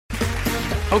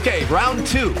Okay, round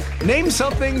two. Name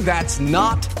something that's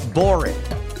not boring.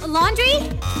 A laundry?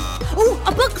 Ooh, a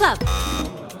book club.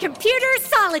 Computer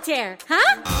solitaire,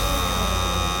 huh?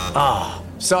 Ah,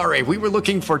 oh, sorry, we were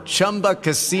looking for Chumba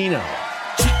Casino.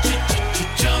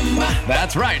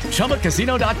 That's right,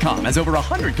 ChumbaCasino.com has over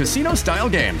 100 casino-style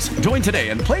games. Join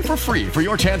today and play for free for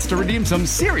your chance to redeem some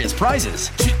serious prizes.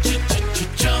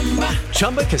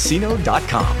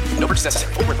 ChumbaCasino.com. No purchase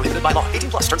necessary. Void where prohibited by law.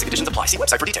 18+. Terms and conditions apply. See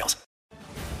website for details.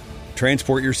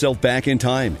 Transport yourself back in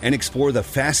time and explore the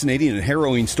fascinating and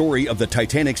harrowing story of the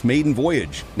Titanic's maiden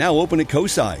voyage. Now open at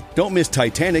Kosai. Don't miss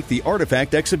Titanic the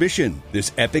Artifact Exhibition.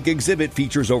 This epic exhibit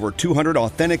features over 200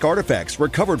 authentic artifacts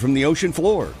recovered from the ocean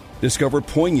floor. Discover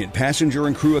poignant passenger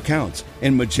and crew accounts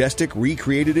and majestic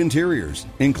recreated interiors,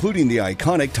 including the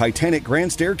iconic Titanic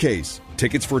Grand Staircase.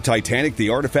 Tickets for Titanic the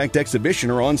Artifact Exhibition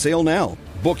are on sale now.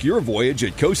 Book your voyage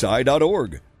at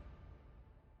kosai.org.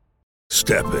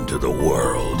 Step into the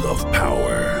world of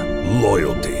power,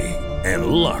 loyalty, and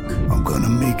luck. I'm gonna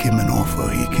make him an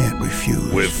offer he can't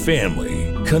refuse. With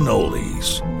family,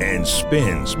 cannolis, and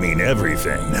spins mean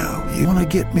everything. Now, you wanna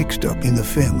get mixed up in the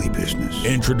family business.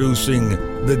 Introducing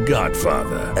The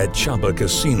Godfather at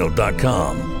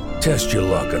ChumbaCasino.com. Test your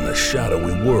luck in the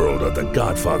shadowy world of The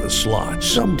Godfather slot.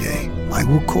 Someday, I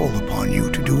will call upon you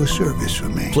to do a service for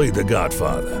me. Play The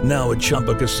Godfather, now at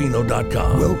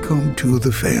ChumbaCasino.com. Welcome to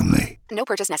the family. No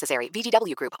purchase necessary.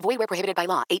 VGW Group. Void where prohibited by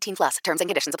law. 18+. Terms and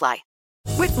conditions apply.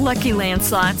 With Lucky Land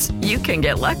Slots, you can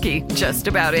get lucky just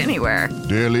about anywhere.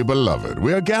 Dearly beloved,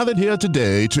 we are gathered here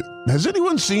today to... Has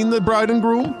anyone seen the bride and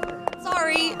groom?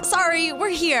 Sorry, we're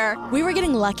here. We were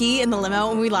getting lucky in the limo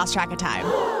and we lost track of time.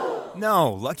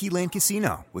 No, Lucky Land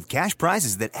Casino, with cash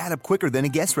prizes that add up quicker than a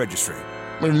guest registry.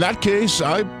 In that case,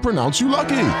 I pronounce you lucky.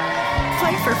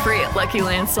 Play for free at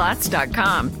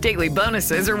LuckyLandSlots.com. Daily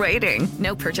bonuses are waiting.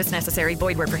 No purchase necessary.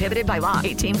 Void where prohibited by law.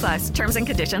 18+. Terms and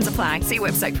conditions apply. See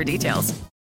website for details.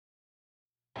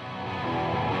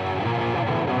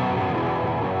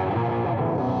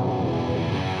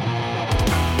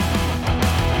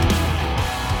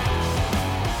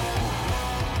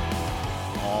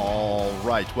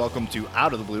 Right, welcome to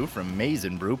Out of the Blue from Maize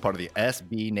n Brew, part of the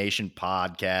SB Nation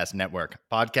Podcast Network.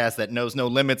 Podcast that knows no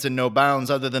limits and no bounds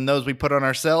other than those we put on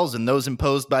ourselves and those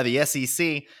imposed by the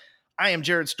SEC. I am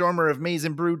Jared Stormer of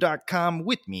MaizenBrew.com.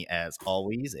 With me, as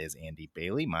always, is Andy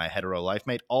Bailey, my hetero life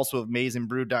mate, also of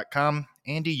MaizenBrew.com.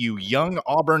 Andy, you young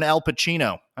Auburn Al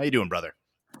Pacino. How you doing, brother?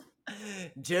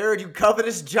 Jared, you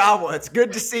covetous Jawa. It's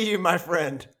good to see you, my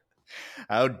friend.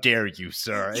 How dare you,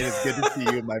 sir? It is good to see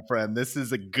you, my friend. This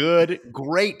is a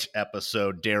great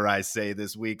episode, dare I say,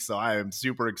 this week. So I am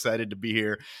super excited to be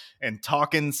here and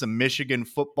talking some Michigan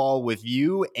football with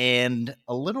you. And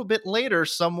a little bit later,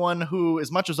 someone who,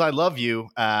 as much as I love you,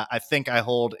 I think I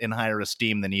hold in higher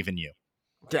esteem than even you.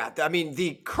 Yeah, I mean,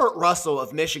 the Kurt Russell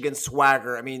of Michigan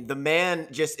swagger. I mean, the man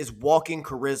just is walking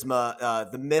charisma.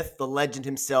 The myth, the legend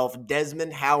himself,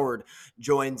 Desmond Howard,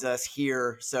 joins us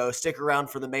here. So stick around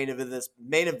for the main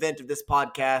event of this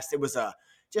podcast. It was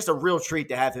just a real treat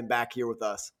to have him back here with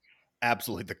us.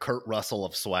 Absolutely. The Kurt Russell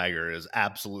of swagger is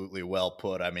absolutely well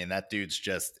put. I mean, that dude's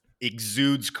just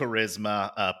exudes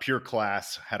charisma, pure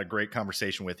class. Had a great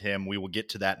conversation with him. We will get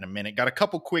to that in a minute. Got a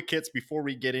couple quick hits before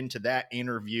we get into that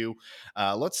interview.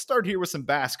 Let's start here with some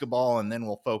basketball, and then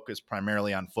we'll focus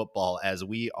primarily on football as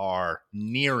we are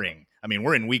nearing. I mean,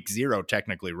 we're in week 0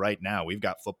 technically right now. We've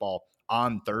got football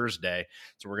on Thursday,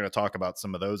 so we're going to talk about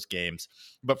some of those games.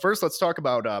 But first, let's talk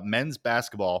about men's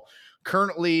basketball.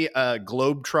 Currently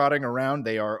globetrotting around.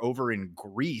 They are over in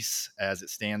Greece as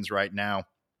it stands right now.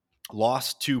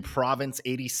 Lost to Province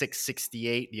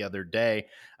 86-68 the other day,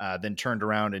 then turned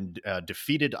around and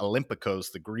defeated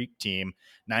Olympiacos, the Greek team,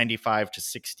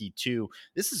 95-62.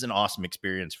 This is an awesome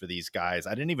experience for these guys.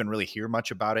 I didn't even really hear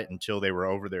much about it until they were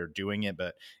over there doing it,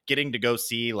 but getting to go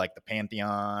see like the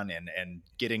Pantheon and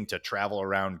getting to travel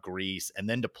around Greece and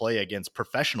then to play against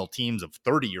professional teams of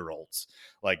 30-year-olds.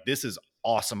 Like, this is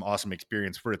awesome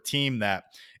experience for a team that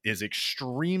is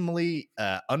extremely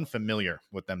unfamiliar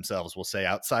with themselves, we'll say,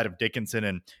 outside of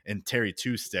Dickinson and Terry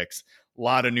Two Sticks. A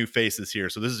lot of new faces here.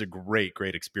 So this is a great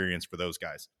experience for those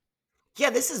guys. Yeah,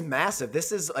 this is massive.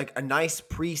 This is like a nice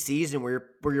preseason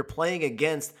where you're playing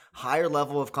against higher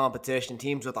level of competition,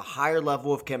 teams with a higher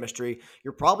level of chemistry.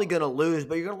 You're probably going to lose,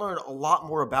 but you're going to learn a lot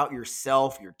more about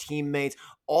yourself, your teammates,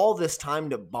 all this time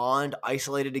to bond,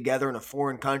 isolated together in a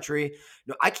foreign country.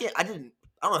 You know, I don't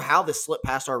know how this slipped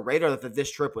past our radar that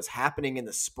this trip was happening in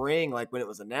the spring, like when it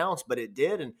was announced, but it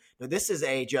did. And you know, this is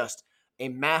just a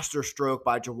master stroke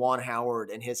by Juwan Howard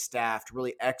and his staff to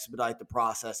really expedite the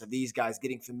process of these guys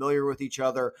getting familiar with each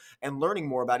other and learning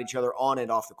more about each other on and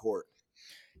off the court.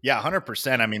 Yeah,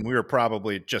 100%. I mean, we were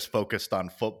probably just focused on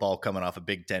football coming off a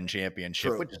Big Ten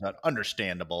championship, True. which is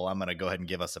understandable. I'm going to go ahead and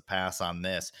give us a pass on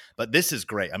this. But this is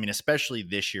great. I mean, especially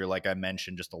this year, like I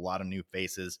mentioned, just a lot of new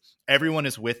faces. Everyone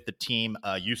is with the team.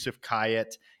 Yusuf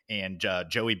Kayet and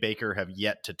Joey Baker have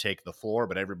yet to take the floor,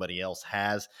 but everybody else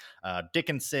has.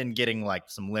 Dickinson getting like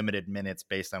some limited minutes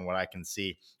based on what I can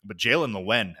see. But Jalen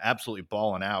Lewin absolutely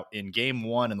balling out. In game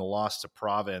one in the loss to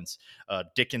Province,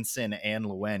 Dickinson and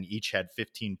Lewin each had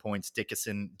 15 points.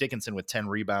 Dickinson with 10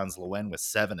 rebounds, Lewin with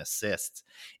 7 assists.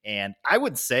 And I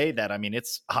would say that, I mean,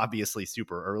 it's obviously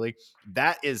super early.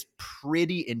 That is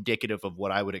pretty indicative of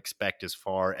what I would expect as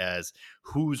far as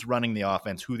who's running the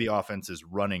offense, who the offense is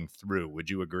running through. Would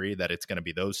you agree that it's going to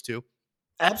be those two?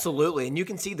 Absolutely. And you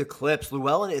can see the clips.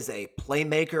 Llewellyn is a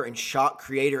playmaker and shot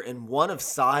creator and one of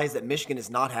size that Michigan has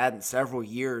not had in several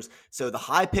years. So the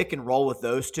high pick and roll with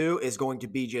those two is going to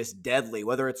be just deadly,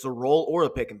 whether it's a roll or a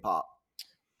pick and pop.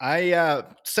 I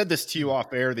said this to you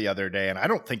off air the other day, and I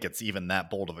don't think it's even that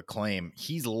bold of a claim.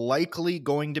 He's likely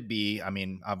going to be, I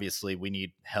mean, obviously we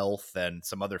need health and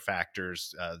some other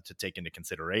factors to take into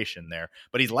consideration there,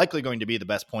 but he's likely going to be the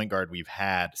best point guard we've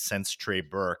had since Trey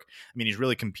Burke. I mean, he's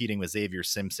really competing with Xavier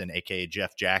Simpson, aka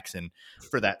Jeff Jackson,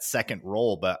 for that second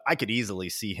role, but I could easily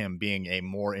see him being a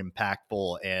more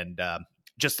impactful and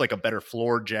just like a better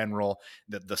floor general.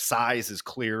 The size is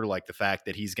clear, like the fact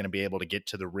that he's going to be able to get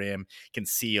to the rim, can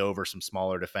see over some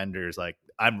smaller defenders. Like,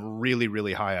 I'm really,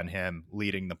 really high on him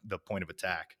leading the point of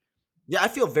attack. Yeah, I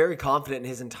feel very confident in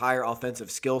his entire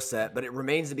offensive skill set, but it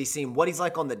remains to be seen what he's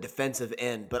like on the defensive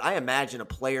end. But I imagine a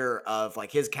player of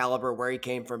like his caliber, where he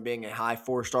came from being a high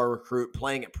 4-star recruit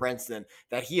playing at Princeton,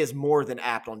 that he is more than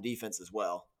apt on defense as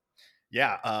well.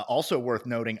 Yeah. Also worth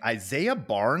noting, Isaiah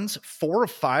Barnes, 4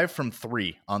 of 5 from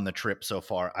 3 on the trip so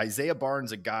far. Isaiah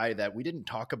Barnes, a guy that we didn't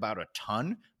talk about a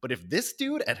ton, but if this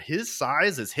dude at his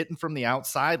size is hitting from the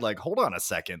outside, like, hold on a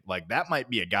second, like that might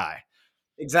be a guy.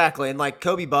 Exactly. And like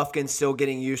Kobe Buffkin's still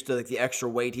getting used to like the extra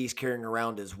weight he's carrying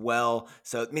around as well.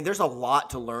 So, I mean, there's a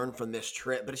lot to learn from this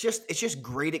trip, but it's just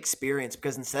great experience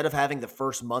because instead of having the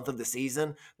first month of the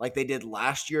season like they did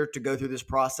last year to go through this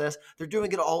process, they're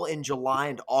doing it all in July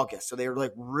and August. So they're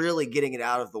like really getting it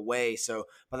out of the way. So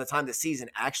by the time the season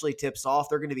actually tips off,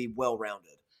 they're going to be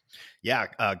well-rounded.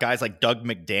 Yeah, guys like Doug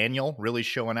McDaniel really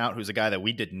showing out, who's a guy that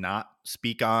we did not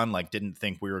speak on, like didn't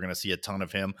think we were going to see a ton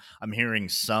of him. I'm hearing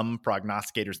some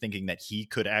prognosticators thinking that he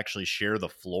could actually share the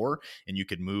floor and you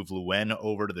could move Lewin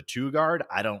over to the 2 guard.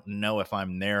 I don't know if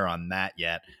I'm there on that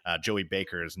yet. Joey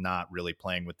Baker is not really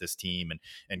playing with this team,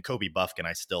 and Kobe Buffkin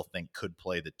I still think could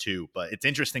play the 2. But it's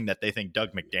interesting that they think Doug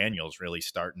McDaniel is really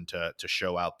starting to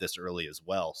show out this early as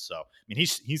well. So, I mean,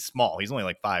 he's small. He's only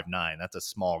like 5'9". That's a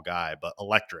small guy, but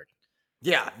electric.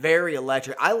 Yeah, very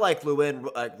electric. I like Lewin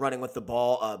running with the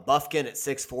ball. Buffkin at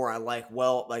 6'4", I like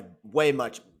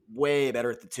way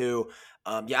better at the 2.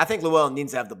 Yeah, I think Llewellyn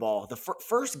needs to have the ball. The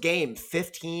first game,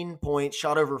 15 points,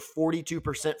 shot over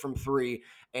 42% from 3,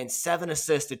 and 7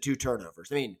 assists to 2 turnovers.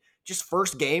 I mean, just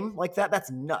first game like that, that's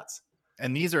nuts.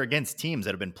 And these are against teams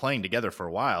that have been playing together for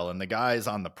a while, and the guys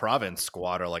on the Province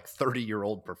squad are like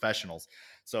 30-year-old professionals.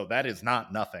 So that is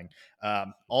not nothing.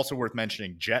 Also worth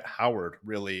mentioning, Jet Howard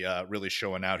really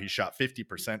showing out. He shot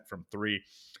 50% from 3.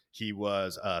 He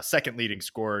was second leading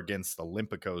scorer against the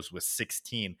Olympicos with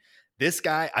 16. This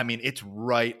guy, I mean, it's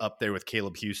right up there with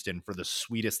Caleb Houston for the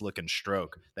sweetest looking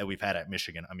stroke that we've had at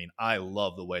Michigan. I mean, I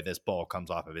love the way this ball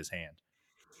comes off of his hand.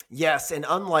 Yes, and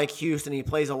unlike Houston, he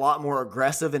plays a lot more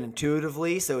aggressive and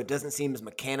intuitively, so it doesn't seem as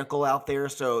mechanical out there.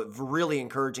 So really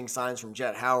encouraging signs from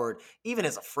Jet Howard, even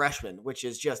as a freshman, which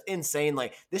is just insane.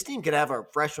 Like, this team could have a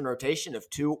freshman rotation of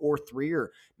 2 or 3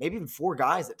 or maybe even 4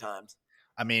 guys at times.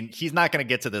 I mean, he's not going to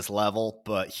get to this level,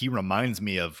 but he reminds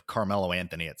me of Carmelo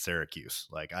Anthony at Syracuse.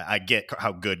 Like, I get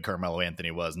how good Carmelo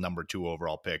Anthony was, number 2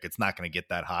 overall pick. It's not going to get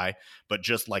that high, but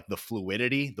just like the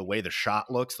fluidity, the way the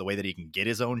shot looks, the way that he can get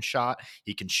his own shot,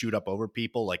 he can shoot up over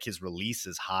people. Like, his release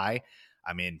is high.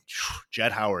 I mean,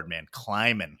 Jet Howard, man,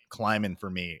 climbing for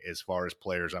me as far as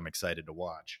players I'm excited to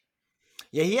watch.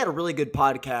 Yeah, he had a really good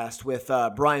podcast with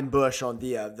Brian Bush on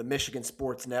the Michigan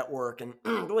Sports Network, and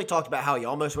really talked about how he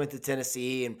almost went to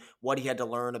Tennessee and what he had to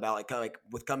learn about like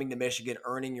with coming to Michigan,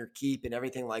 earning your keep and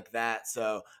everything like that.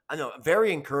 So I know I'm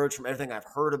very encouraged from everything I've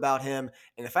heard about him,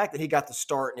 and the fact that he got the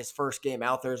start in his first game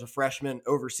out there as a freshman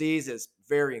overseas is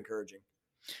very encouraging.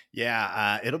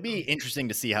 Yeah, it'll be interesting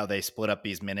to see how they split up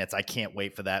these minutes. I can't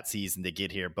wait for that season to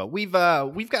get here, but we've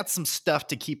got some stuff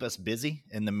to keep us busy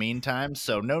in the meantime,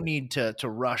 so no need to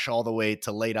rush all the way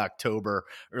to late October,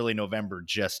 early November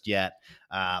just yet.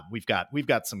 We've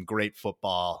got some great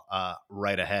football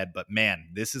right ahead, but man,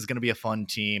 this is going to be a fun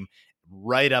team.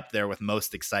 right up there with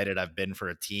most excited I've been for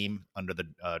a team under the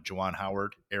Juwan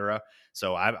Howard era.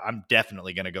 So I'm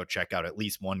definitely going to go check out at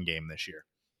least one game this year.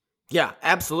 Yeah,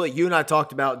 absolutely. You and I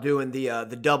talked about doing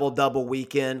the double double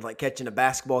weekend, like catching a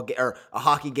basketball or a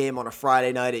hockey game on a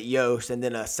Friday night at Yost, and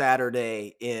then a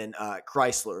Saturday in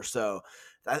Chrysler. So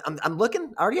I'm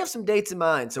looking. I already have some dates in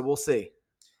mind, so we'll see.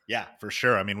 Yeah, for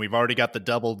sure. I mean, we've already got the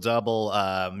double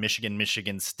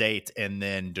Michigan State, and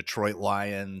then Detroit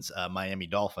Lions, Miami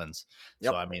Dolphins.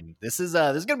 Yep. So I mean, this is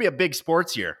going to be a big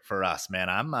sports year for us, man.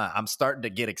 I'm starting to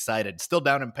get excited. Still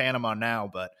down in Panama now,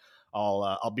 but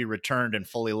I'll be returned and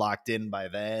fully locked in by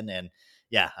then. And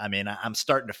yeah, I mean, I'm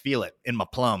starting to feel it in my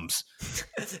plums.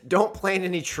 Don't plan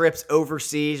any trips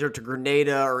overseas or to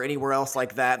Grenada or anywhere else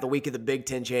like that the week of the Big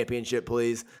Ten championship,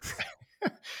 please.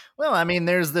 Well, I mean,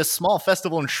 there's this small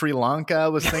festival in Sri Lanka I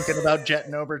was thinking about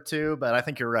jetting over to, but I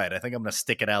think you're right. I think I'm going to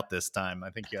stick it out this time. I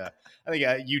think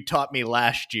you taught me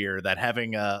last year that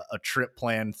having a trip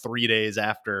planned 3 days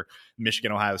after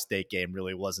Michigan-Ohio State game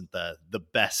really wasn't the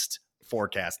best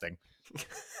forecasting.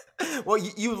 Well,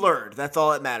 you learned. That's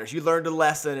all that matters. You learned a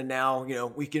lesson, and now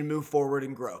we can move forward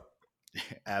and grow.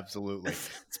 Absolutely.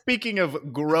 Speaking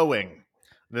of growing,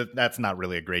 that's not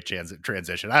really a great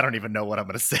transition. I don't even know what I'm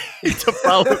going to say to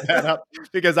follow that up,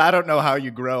 because I don't know how you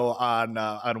grow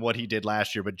on what he did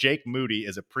last year. But Jake Moody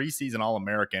is a preseason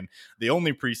All-American, the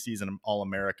only preseason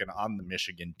All-American on the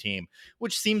Michigan team,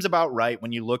 which seems about right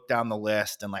when you look down the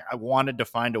list. And I wanted to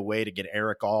find a way to get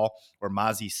Eric All or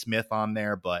Mazi Smith on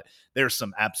there, but there's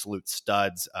some absolute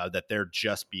studs that they're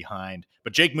just behind.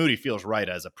 But Jake Moody feels right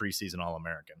as a preseason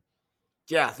All-American.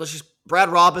 Yeah, Brad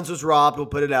Robbins was robbed. We'll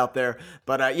put it out there.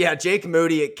 But yeah, Jake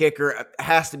Moody at kicker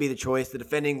has to be the choice. The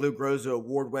defending Lou Groza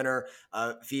Award winner.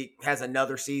 If he has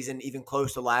another season even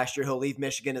close to last year, he'll leave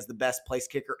Michigan as the best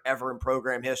placed kicker ever in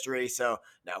program history. So,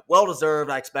 no, well-deserved.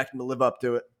 I expect him to live up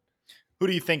to it. Who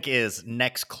do you think is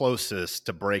next closest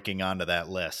to breaking onto that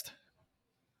list?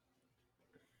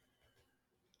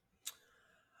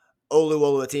 Olu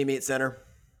Oluwatimi at center.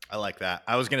 I like that.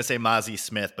 I was going to say Mazi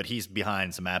Smith, but he's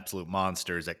behind some absolute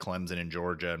monsters at Clemson in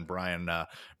Georgia, and Brian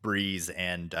Breeze,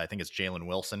 and I think it's Jalen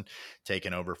Wilson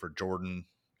taking over for Jordan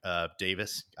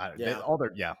Davis. I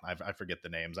forget the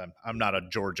names. I'm not a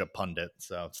Georgia pundit,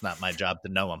 so it's not my job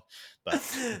to know them.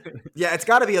 But yeah, it's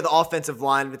got to be the offensive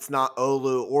line if it's not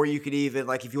Olu, or you could even,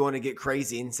 if you want to get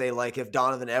crazy and say, if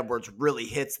Donovan Edwards really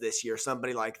hits this year,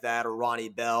 somebody like that, or Ronnie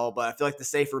Bell. But I feel like the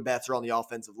safer bets are on the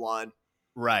offensive line.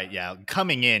 Right, yeah.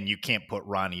 Coming in, you can't put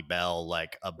Ronnie Bell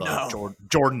above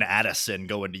Jordan Addison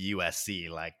going to USC.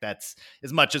 That's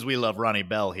as much as we love Ronnie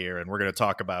Bell here, and we're going to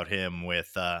talk about him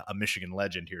with a Michigan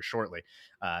legend here shortly.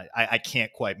 I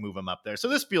can't quite move him up there. So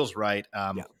this feels right,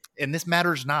 and this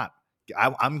matters not.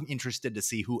 I'm interested to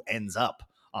see who ends up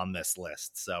on this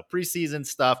list. So preseason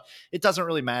stuff, it doesn't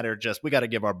really matter. Just we got to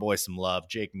give our boy some love.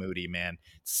 Jake Moody, man.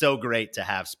 It's so great to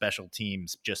have special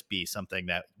teams just be something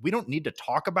that we don't need to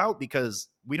talk about because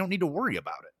we don't need to worry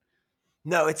about it.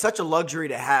 No, it's such a luxury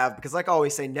to have because, like I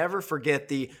always say, never forget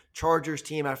the Chargers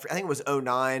team. I think it was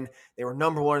 2009. They were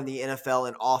number one in the NFL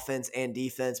in offense and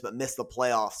defense, but missed the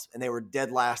playoffs, and they were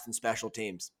dead last in special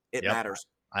teams. It matters.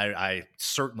 I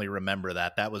certainly remember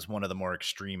that. That was one of the more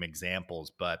extreme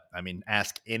examples. But, I mean,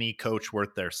 ask any coach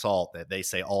worth their salt that they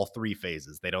say all three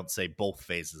phases. They don't say both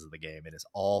phases of the game. It is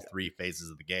all three phases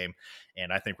of the game.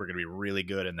 And I think we're going to be really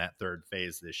good in that third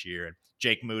phase this year. And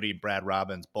Jake Moody, Brad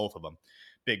Robbins, both of them,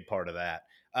 big part of that.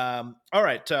 All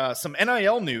right, some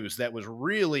NIL news that was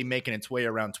really making its way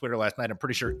around Twitter last night. I'm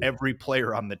pretty sure every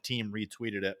player on the team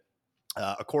retweeted it.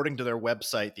 According to their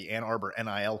website, the Ann Arbor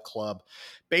NIL Club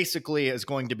basically is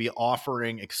going to be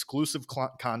offering exclusive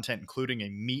content, including a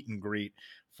meet and greet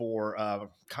for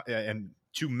and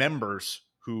to members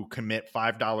who commit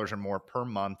 $5 or more per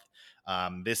month.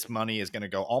 This money is going to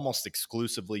go almost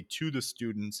exclusively to the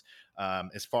students.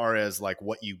 As far as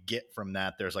what you get from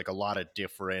that, there's a lot of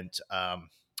different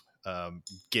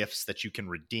gifts that you can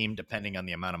redeem depending on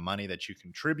the amount of money that you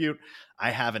contribute. I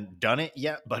haven't done it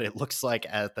yet, but it looks like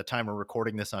at the time we're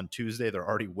recording this on Tuesday, they're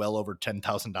already well over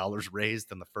 $10,000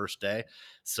 raised in the first day.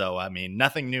 So, I mean,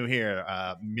 nothing new here.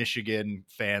 Michigan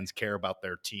fans care about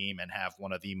their team and have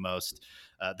one of the most,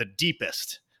 the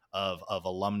deepest of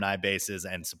alumni bases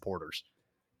and supporters.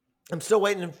 I'm still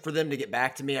waiting for them to get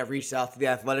back to me. I've reached out to the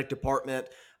athletic department.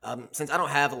 Since I don't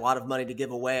have a lot of money to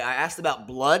give away, I asked about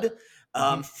blood.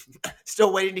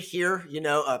 Still waiting to hear,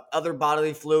 other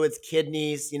bodily fluids,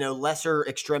 kidneys, lesser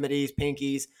extremities,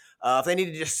 pinkies. If they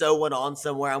need to just sew one on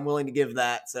somewhere, I'm willing to give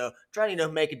that. So trying to,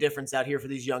 make a difference out here for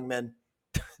these young men.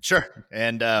 Sure.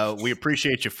 And we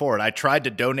appreciate you for it. I tried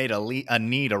to donate a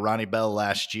knee to Ronnie Bell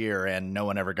last year, and no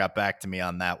one ever got back to me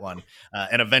on that one.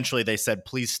 And eventually they said,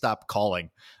 please stop calling,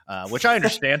 which I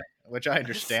understand.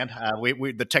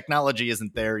 The technology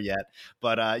isn't there yet.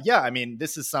 But yeah, I mean,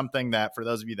 this is something that for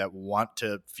those of you that want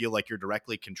to feel like you're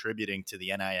directly contributing to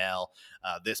the NIL,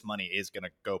 this money is going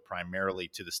to go primarily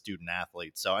to the student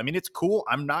athletes. So, I mean, it's cool.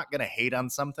 I'm not going to hate on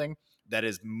something that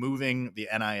is moving the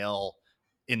NIL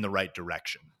in the right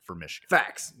direction for Michigan.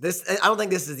 Facts. I don't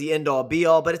think this is the end all be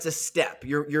all, but it's a step.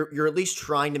 You're at least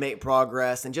trying to make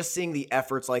progress, and just seeing the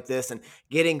efforts like this and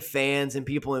getting fans and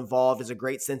people involved is a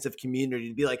great sense of community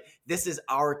to be like, this is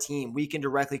our team. We can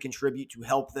directly contribute to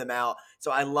help them out.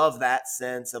 So I love that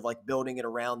sense of like building it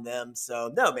around them.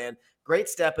 So no, man, great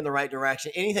step in the right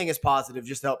direction. Anything is positive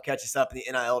just to help catch us up in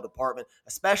the NIL department,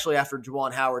 especially after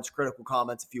Juwan Howard's critical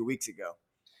comments a few weeks ago.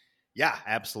 Yeah,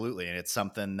 absolutely. And it's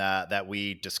something that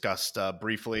we discussed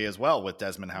briefly as well with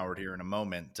Desmond Howard here in a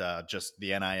moment. Just the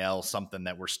NIL, something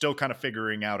that we're still kind of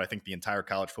figuring out. I think the entire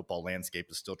college football landscape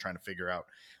is still trying to figure out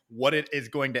what it is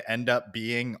going to end up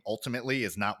being ultimately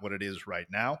is not what it is right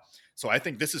now. So I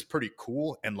think this is pretty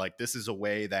cool. And like, this is a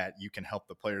way that you can help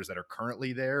the players that are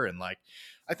currently there. And like,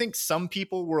 I think some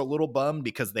people were a little bummed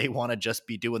because they want to just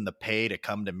be doing the pay to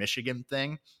come to Michigan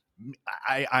thing.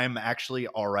 I'm actually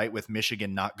all right with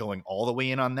Michigan not going all the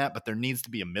way in on that, but there needs to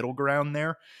be a middle ground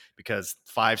there because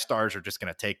 5 stars are just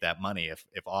going to take that money if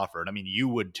offered. I mean, you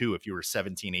would too if you were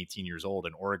 17, 18 years old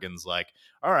and Oregon's like,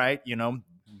 all right, you know,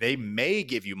 they may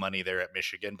give you money there at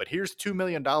Michigan, but here's $2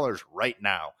 million right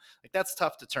now. Like, that's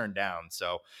tough to turn down.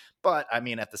 So, but I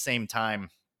mean, at the same time,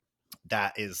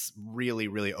 that is really,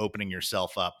 really opening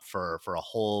yourself up for a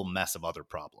whole mess of other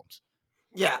problems.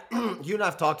 Yeah, you and I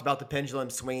have talked about the pendulum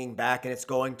swinging back, and it's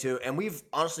going to, and we've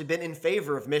honestly been in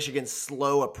favor of Michigan's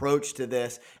slow approach to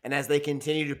this. And as they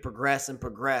continue to progress,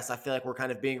 I feel like we're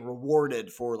kind of being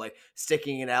rewarded for like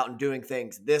sticking it out and doing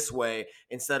things this way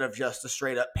instead of just a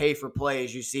straight up pay for play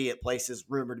as you see at places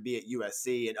rumored to be at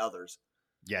USC and others.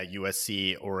 Yeah,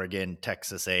 USC, Oregon,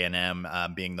 Texas A&M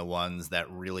being the ones that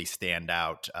really stand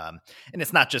out. And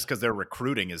it's not just because their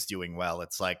recruiting is doing well.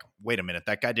 It's like, wait a minute,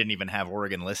 that guy didn't even have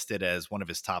Oregon listed as one of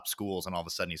his top schools, and all of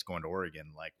a sudden he's going to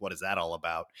Oregon. Like, what is that all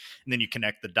about? And then you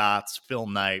connect the dots, Phil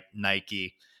Knight,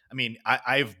 Nike. I mean,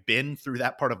 I've been through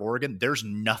that part of Oregon. There's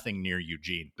nothing near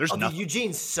Eugene. There's nothing.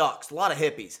 Eugene sucks. A lot of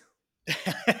hippies.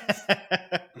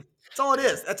 That's all it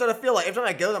is. That's what I feel like. Every time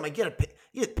I go there, I'm like,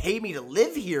 you pay me to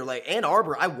live here. Like Ann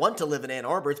Arbor, I want to live in Ann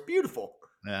Arbor. It's beautiful.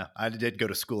 Yeah, I did go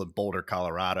to school in Boulder,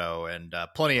 Colorado, and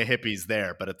plenty of hippies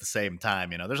there. But at the same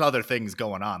time, you know, there's other things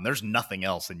going on. There's nothing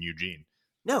else in Eugene.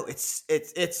 No, it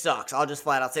sucks. I'll just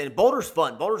flat out say it. Boulder's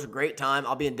fun. Boulder's a great time.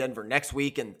 I'll be in Denver next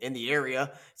week and in the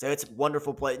area. So it's a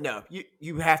wonderful place. No,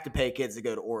 you have to pay kids to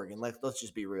go to Oregon. Let's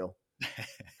just be real.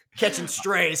 Catching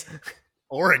strays.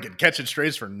 Oregon catching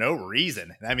strays for no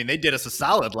reason. I mean, they did us a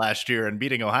solid last year and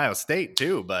beating Ohio State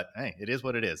too, but hey, it is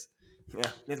what it is.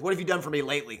 Yeah. What have you done for me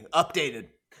lately? Updated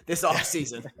this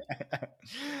offseason.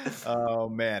 Oh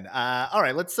man. All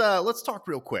right, let's talk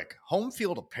real quick. Home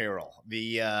Field Apparel,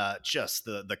 just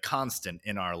the constant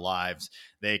in our lives.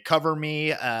 They cover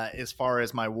me as far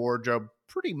as my wardrobe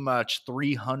pretty much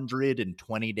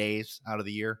 320 days out of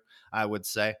the year, I would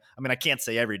say. I mean, I can't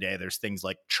say every day. There's things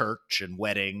like church and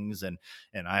weddings and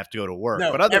I have to go to work.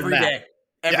 No, but other every than that, day.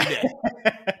 Every day.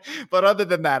 But other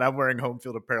than that, I'm wearing Home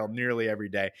Field Apparel nearly every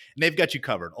day. And they've got you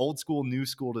covered. Old school, new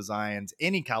school designs,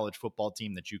 any college football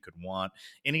team that you could want,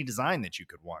 any design that you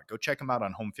could want. Go check them out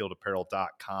on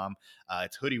homefieldapparel.com.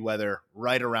 It's hoodie weather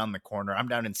right around the corner. I'm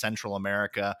down in Central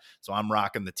America, so I'm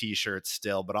rocking the T-shirts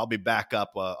still. But I'll be back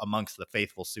up amongst the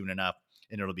faithful soon enough,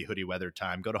 and it'll be hoodie weather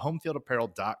time. Go to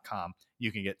homefieldapparel.com.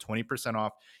 You can get 20%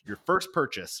 off your first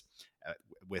purchase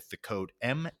with the code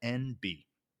MNB.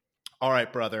 All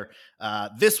right, brother.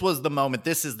 This was the moment.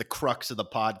 This is the crux of the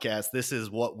podcast. This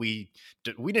is what we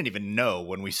didn't even know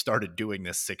when we started doing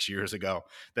this 6 years ago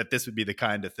that this would be the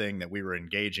kind of thing that we were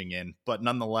engaging in. But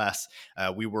nonetheless,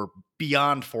 we were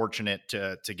beyond fortunate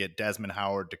to get Desmond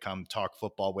Howard to come talk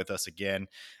football with us again.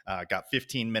 Got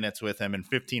 15 minutes with him, and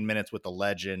 15 minutes with the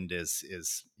legend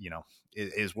is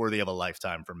worthy of a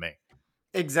lifetime for me.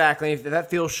 Exactly. If that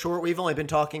feels short, we've only been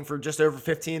talking for just over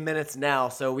 15 minutes now.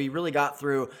 So we really got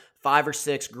through 5 or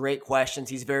 6 great questions.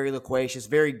 He's very loquacious,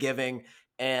 very giving,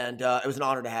 and it was an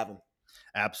honor to have him.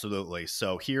 Absolutely.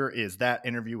 So here is that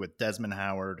interview with Desmond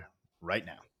Howard right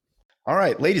now. All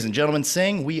right, ladies and gentlemen,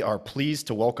 saying we are pleased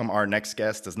to welcome our next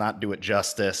guest does not do it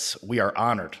justice. We are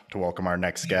honored to welcome our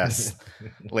next guest.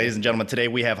 Ladies and gentlemen, today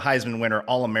we have Heisman winner,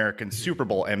 All-American, Super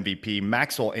Bowl MVP,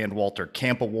 Maxwell and Walter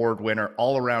Camp Award winner,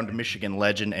 all-around Michigan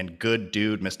legend, and good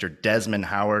dude, Mr. Desmond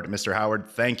Howard. Mr. Howard,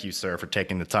 thank you, sir, for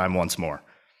taking the time once more.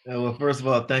 Well, first of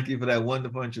all, thank you for that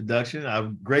wonderful introduction. I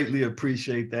greatly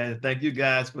appreciate that. And thank you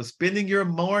guys for spending your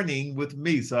morning with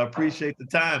me. So I appreciate the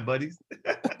time, buddies.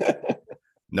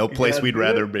 No place we'd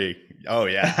rather be. Oh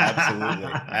yeah,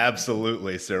 absolutely.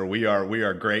 Absolutely, sir. We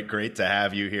are great to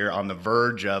have you here on the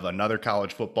verge of another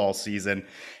college football season.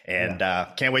 And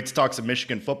can't wait to talk some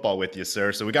Michigan football with you,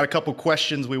 sir. So we got a couple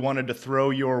questions we wanted to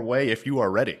throw your way if you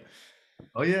are ready.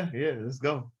 Oh yeah, let's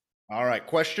go. All right,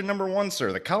 question number one,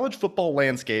 sir. The college football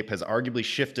landscape has arguably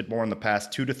shifted more in the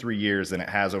past 2 to 3 years than it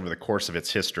has over the course of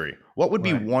its history. What would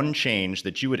be one change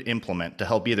that you would implement to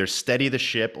help either steady the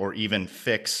ship or even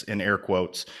fix, in air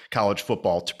quotes, college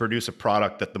football to produce a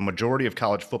product that the majority of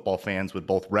college football fans would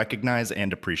both recognize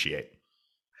and appreciate?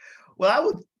 Well, I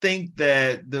would think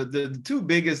that the two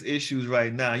biggest issues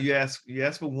right now, you ask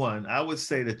for one, I would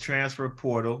say the transfer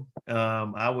portal.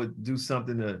 I would do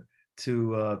something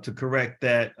to correct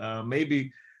that.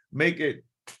 Maybe make it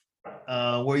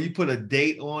where you put a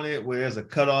date on it, where there's a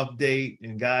cutoff date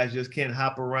and guys just can't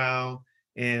hop around.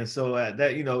 And so that,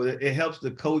 it helps the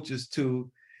coaches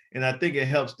too. And I think it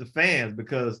helps the fans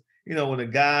because, when a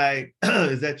guy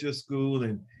is at your school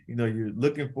and, you're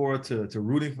looking forward to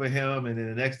rooting for him. And then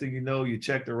the next thing you know, you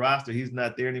check the roster, he's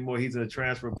not there anymore. He's in a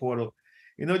transfer portal,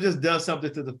 it just does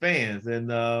something to the fans. And,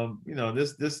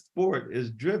 this sport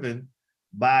is driven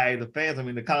by the fans. I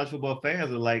mean, the college football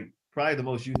fans are like probably the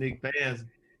most unique fans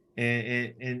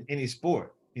in any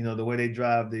sport. The way they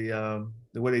drive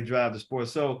the sport.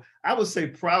 So I would say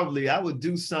probably I would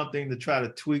do something to try to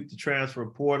tweak the transfer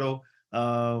portal,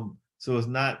 so it's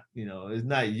not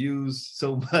used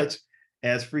so much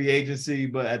as free agency.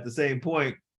 But at the same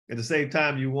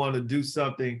time, you want to do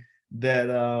something that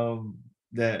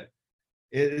that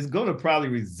is going to probably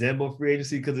resemble free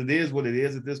agency because it is what it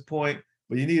is at this point.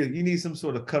 But you need some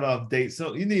sort of cutoff date.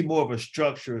 So you need more of a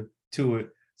structure to it.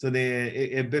 So then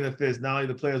it benefits not only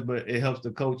the players, but it helps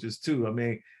the coaches too. I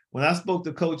mean, when I spoke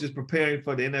to coaches preparing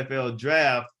for the NFL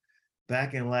draft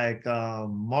back in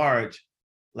March,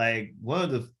 one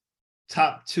of the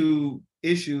top two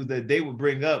issues that they would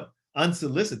bring up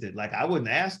unsolicited, I wouldn't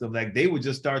ask them, they would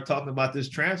just start talking about this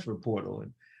transfer portal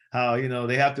and how,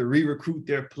 they have to re-recruit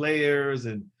their players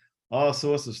and all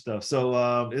sorts of stuff.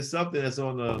 So it's something that's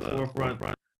on the forefront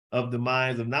of the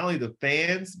minds of not only the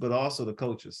fans, but also the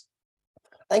coaches.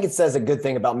 I think it says a good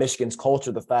thing about Michigan's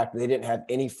culture, the fact that they didn't have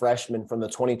any freshmen from the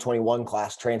 2021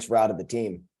 class transfer out of the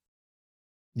team.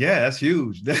 Yeah, that's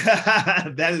huge.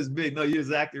 That is big. No, you're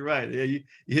exactly right. Yeah, you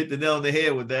hit the nail on the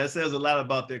head with that. It says a lot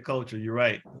about their culture. You're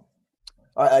right.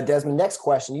 All right, Desmond, next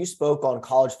question. You spoke on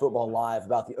College Football Live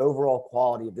about the overall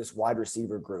quality of this wide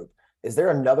receiver group. Is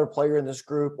there another player in this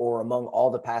group or among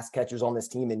all the pass catchers on this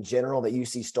team in general that you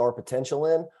see star potential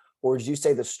in? Or would you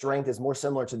say the strength is more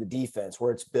similar to the defense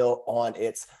where it's built on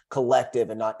its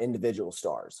collective and not individual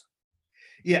stars?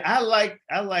 Yeah, I like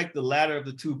the latter of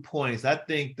the 2 points. I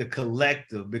think the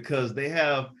collective, because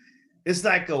it's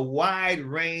like a wide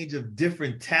range of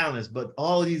different talents, but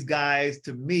all of these guys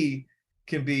to me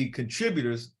can be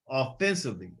contributors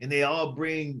offensively. And they all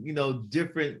bring,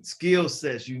 different skill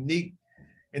sets, unique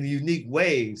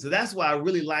ways. So that's what I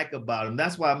really like about them.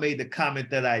 That's why I made the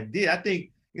comment that I did. I think,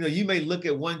 you may look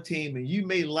at one team and you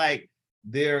may like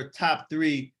their top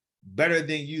three better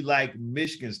than you like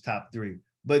Michigan's top three.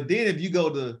 But then if you go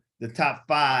to the top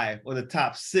five or the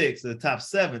top six or the top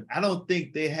seven, I don't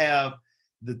think they have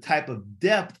the type of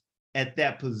depth at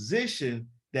that position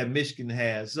that Michigan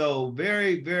has. So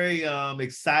very, very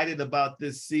excited about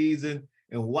this season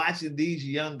and watching these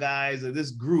young guys or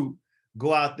this group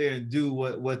go out there and do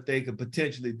what they could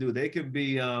potentially do. They can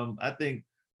be, I think,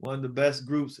 one of the best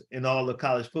groups in all of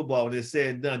college football when it's said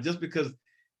and done, just because,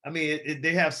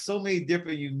 they have so many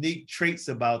different unique traits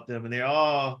about them, and they're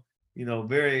all,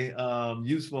 very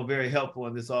useful and very helpful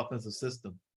in this offensive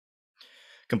system.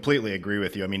 Completely agree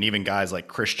with you. Even guys like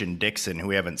Christian Dixon, who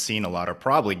we haven't seen a lot, are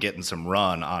probably getting some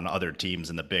run on other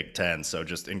teams in the Big Ten. So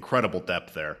just incredible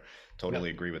depth there. Totally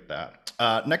agree with that.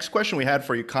 Next question we had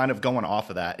for you, kind of going off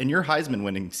of that. In your Heisman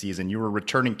winning season, you were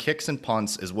returning kicks and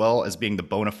punts as well as being the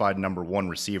bona fide number one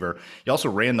receiver. You also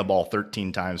ran the ball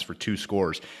 13 times for 2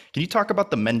 scores. Can you talk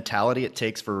about the mentality it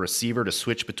takes for a receiver to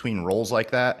switch between roles like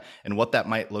that and what that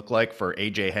might look like for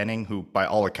AJ Henning, who by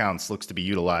all accounts looks to be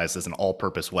utilized as an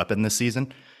all-purpose weapon this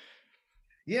season?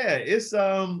 Yeah, it's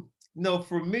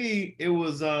for me, it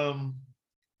was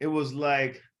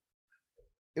like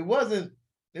it wasn't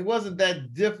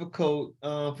that difficult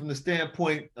from the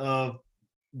standpoint of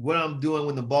what I'm doing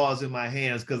when the ball's in my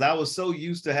hands, because I was so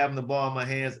used to having the ball in my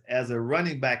hands as a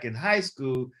running back in high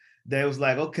school that it was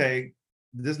like, okay,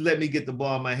 just let me get the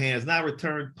ball in my hands. And I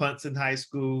returned punts in high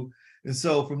school. And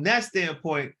so from that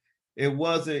standpoint, it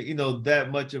wasn't,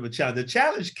 that much of a challenge. The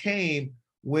challenge came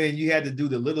when you had to do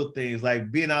the little things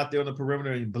like being out there on the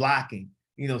perimeter and blocking,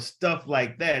 stuff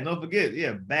like that. And don't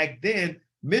forget, back then,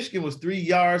 Michigan was 3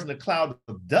 yards in a cloud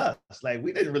of dust. Like,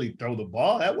 we didn't really throw the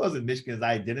ball. That wasn't Michigan's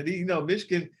identity.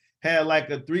 Michigan had like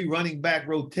a 3 running back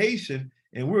rotation,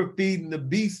 and we're feeding the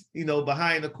beast,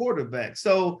 behind the quarterback.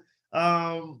 So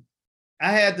I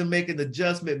had to make an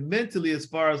adjustment mentally as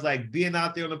far as like being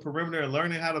out there on the perimeter and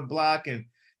learning how to block and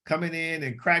coming in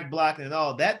and crack blocking and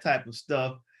all that type of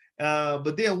stuff.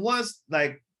 But then once,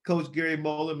 like Coach Gary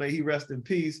Moeller, may he rest in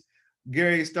peace,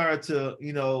 Gary started to,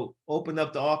 open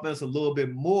up the offense a little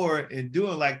bit more and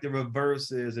doing like the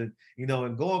reverses and,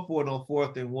 and going for it on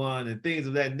 4th and 1 and things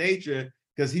of that nature,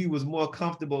 because he was more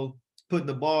comfortable putting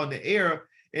the ball in the air.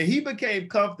 And he became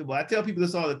comfortable. I tell people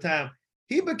this all the time.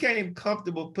 He became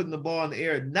comfortable putting the ball in the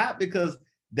air, not because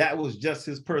that was just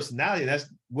his personality. That's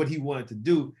what he wanted to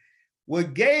do.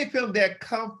 What gave him that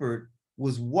comfort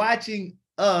was watching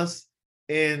us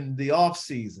in the off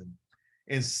season.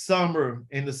 In the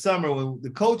summer, when the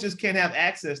coaches can't have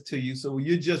access to you, so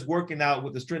you're just working out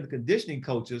with the strength and conditioning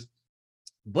coaches.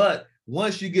 But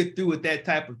once you get through with that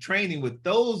type of training with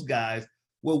those guys,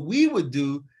 what we would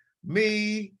do,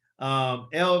 me,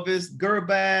 Elvis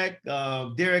Gerback,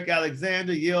 Derek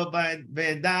Alexander, Yale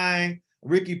Van Dyne,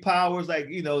 Ricky Powers, like,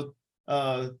 Tim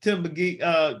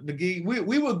McGee,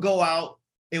 we would go out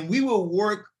and we would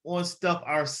work on stuff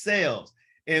ourselves.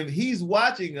 And he's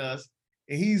watching us,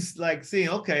 and he's like seeing,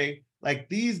 okay, like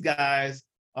these guys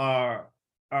are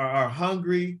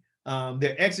hungry,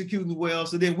 they're executing well.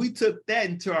 So then we took that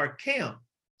into our camp.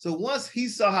 So once he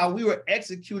saw how we were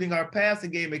executing our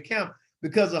passing game at camp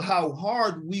because of how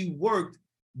hard we worked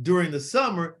during the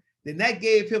summer, then that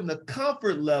gave him the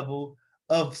comfort level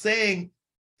of saying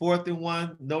 4th and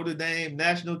 1, Notre Dame,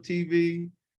 national TV,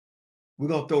 we're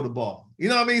going to throw the ball. You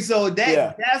know what I mean? So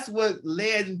that's what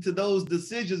led into those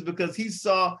decisions, because he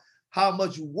saw how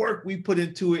much work we put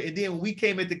into it. And then when we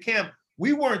came into camp,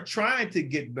 we weren't trying to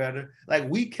get better. Like,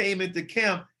 we came into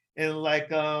camp in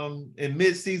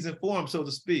mid-season form, so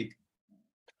to speak.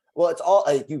 Well, it's all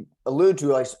you allude to,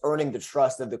 like earning the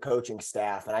trust of the coaching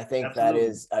staff. And I think Absolutely. That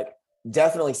is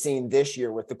definitely seen this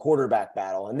year with the quarterback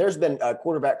battle. And there's been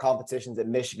quarterback competitions at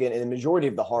Michigan in the majority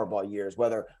of the Harbaugh years,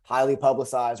 whether highly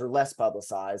publicized or less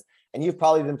publicized. And you've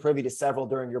probably been privy to several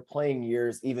during your playing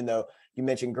years, even though you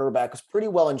mentioned Gerback was pretty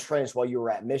well entrenched while you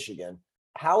were at Michigan.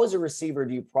 How, as a receiver,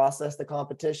 do you process the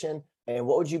competition? And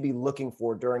what would you be looking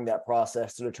for during that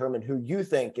process to determine who you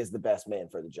think is the best man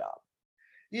for the job?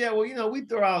 Yeah, well, we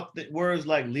throw out words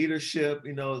like leadership,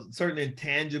 certain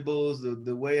intangibles,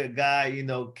 the way a guy,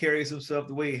 carries himself,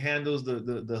 the way he handles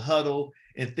the huddle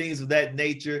and things of that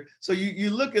nature. So you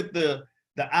look at the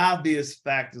obvious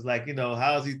factors, like,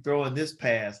 how is he throwing this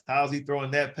pass? How is he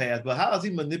throwing that pass? But how is he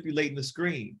manipulating the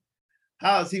screen?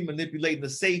 How is he manipulating the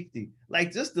safety?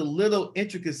 Like, just the little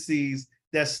intricacies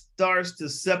that starts to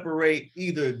separate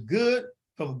either good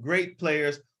from great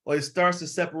players, or it starts to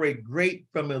separate great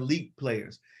from elite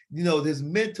players. His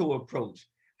mental approach.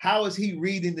 How is he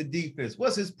reading the defense?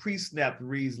 What's his pre-snap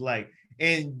reads like?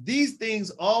 And these things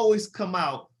always come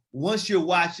out once you're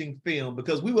watching film,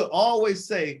 because we would always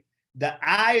say the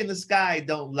eye in the sky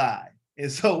don't lie.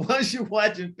 And so once you're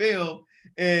watching film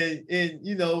and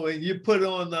you put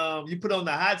on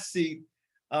the hot seat,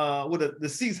 the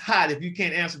seat's hot if you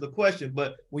can't answer the question.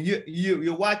 But when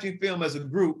you're watching film as a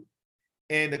group,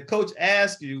 and the coach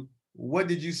asks you, what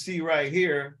did you see right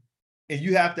here? And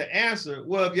you have to answer.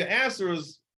 Well, if your answer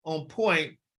is on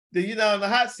point, then you're not on the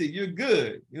hot seat. You're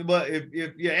good. But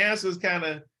if your answer is kind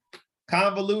of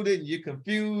convoluted and you're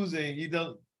confused and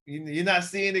you're not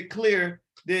seeing it clear,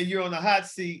 then you're on the hot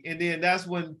seat. And then that's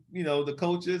when, the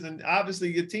coaches and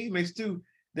obviously your teammates too,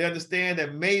 they understand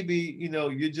that maybe,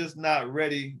 you're just not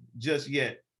ready just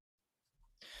yet.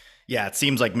 Yeah, it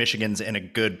seems like Michigan's in a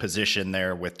good position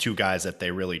there with two guys that they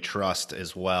really trust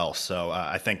as well. So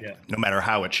I think no matter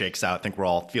how it shakes out, I think we're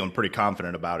all feeling pretty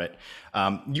confident about it.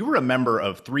 You were a member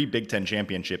of 3 Big Ten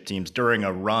championship teams during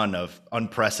a run of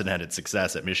unprecedented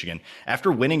success at Michigan. After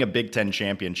winning a Big Ten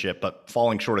championship, but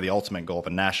falling short of the ultimate goal of a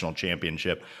national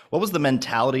championship, what was the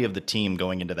mentality of the team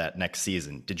going into that next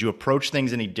season? Did you approach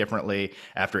things any differently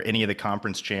after any of the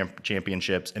conference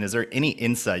championships? And is there any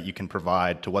insight you can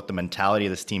provide to what the mentality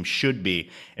of this team should be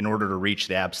in order to reach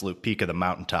the absolute peak of the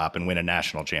mountaintop and win a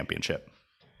national championship?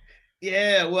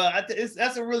 Yeah, well,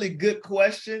 that's a really good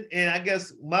question, and I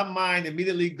guess my mind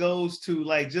immediately goes to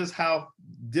like just how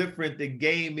different the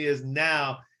game is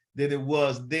now than it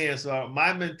was then. So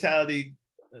my mentality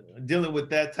dealing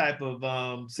with that type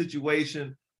of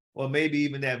situation, or maybe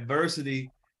even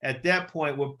adversity at that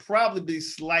point, would probably be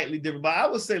slightly different. But I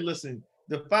would say, listen,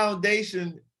 the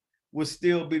foundation would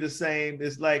still be the same.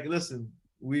 It's like, listen,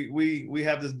 we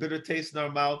have this bitter taste in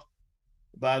our mouth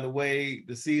by the way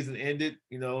the season ended.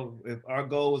 You know, if our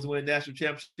goal was to win a national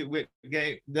championship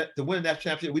game, to win a national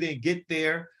championship, we didn't get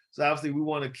there. So obviously we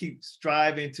want to keep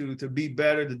striving to be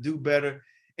better, to do better,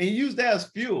 and use that as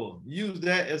fuel. Use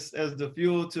that as the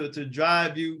fuel to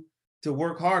drive you to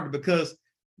work harder, because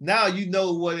now you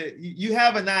know you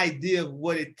have an idea of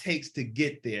what it takes to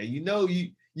get there. You know,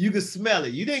 you can smell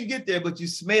it. You didn't get there, but you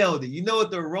smelled it. You know what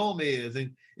the aroma is,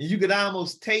 and you could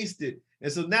almost taste it.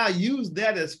 And so now use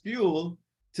that as fuel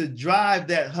to drive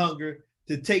that hunger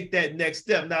to take that next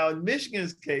step. Now, in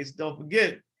Michigan's case, don't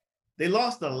forget, they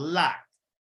lost a lot.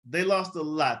 They lost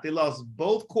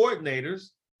both coordinators.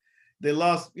 They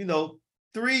lost,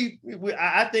 three.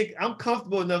 I think I'm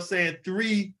comfortable enough saying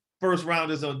 3 first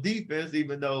rounders on defense,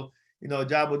 even though,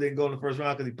 Jabo didn't go in the first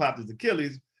round because he popped his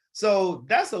Achilles. So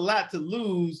that's a lot to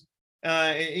lose,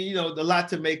 and a lot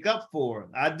to make up for.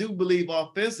 I do believe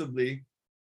offensively,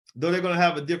 though they're going to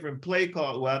have a different play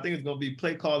call. Well, I think it's going to be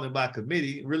play calling by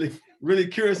committee. Really, really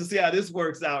curious to see how this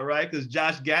works out, right? Because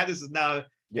Josh Gaddis is now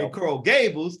in Coral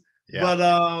Gables. Yeah.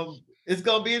 But it's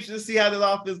going to be interesting to see how this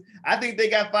offense. I think they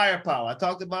got firepower. I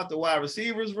talked about the wide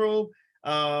receivers room.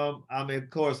 Of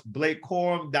course, Blake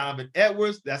Corum, Donovan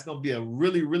Edwards. That's going to be a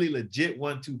really, really legit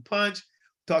 1-2 punch.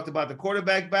 Talked about the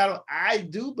quarterback battle. I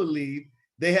do believe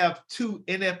they have 2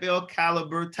 NFL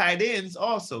caliber tight ends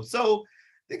also. So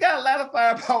they got a lot of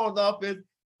firepower on the offense.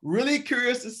 Really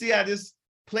curious to see how this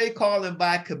play calling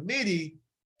by committee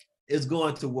is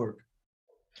going to work.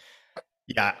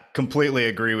 Yeah, completely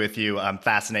agree with you. I'm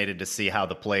fascinated to see how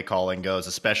the play calling goes,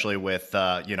 especially with,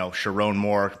 Sharon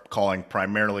Moore calling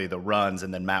primarily the runs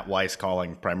and then Matt Weiss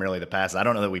calling primarily the passes. I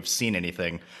don't know that we've seen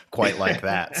anything quite like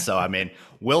that. So,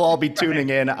 we'll all be tuning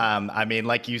in.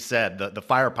 Like you said, the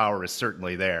firepower is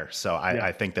certainly there. So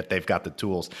I think that they've got the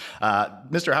tools.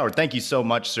 Mr. Howard, thank you so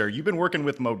much, sir. You've been working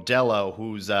with Modelo,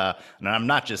 who's, and I'm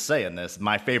not just saying this,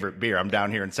 my favorite beer. I'm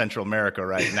down here in Central America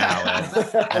right now.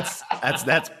 And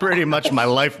that's pretty much my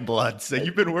lifeblood. So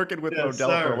you've been working with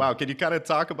Modelo for a while. Can you kind of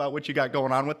talk about what you got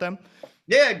going on with them?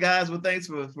 Yeah, guys. Well, thanks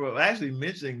for actually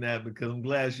mentioning that, because I'm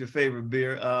glad it's your favorite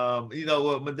beer.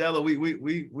 Modelo,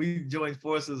 we joined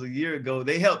forces a year ago.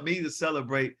 They helped me to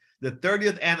celebrate the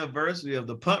 30th anniversary of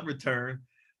the punt return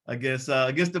against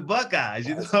the Buckeyes.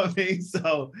 You know what I mean?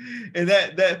 So, and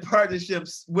that partnership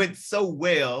went so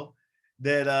well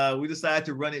that we decided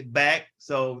to run it back.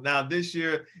 So now this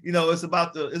year, it's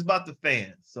about the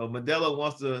fans. So Modelo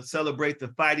wants to celebrate the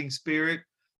fighting spirit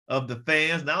of the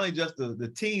fans, not only just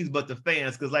the teams, but the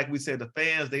fans. Because like we said, the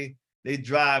fans, they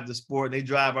drive the sport, and they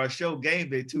drive our show Game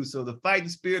Day too. So the fighting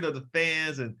spirit of the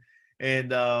fans, and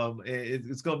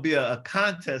it's going to be a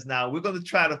contest now. We're going to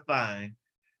try to find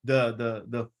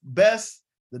the best,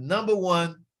 the number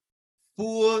one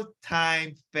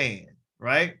full-time fan,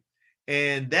 right?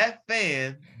 And that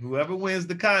fan, whoever wins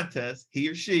the contest, he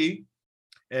or she,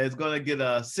 is going to get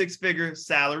a 6-figure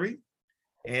salary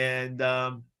and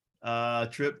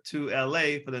trip to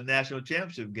LA for the national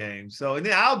championship game. So, and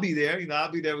then I'll be there.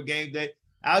 I'll be there with Game Day.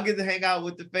 I'll get to hang out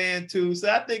with the fan too. So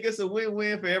I think it's a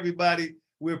win-win for everybody.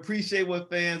 We appreciate what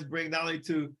fans bring, not only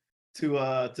to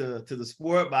the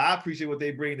sport, but I appreciate what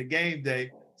they bring to Game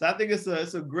Day. So I think it's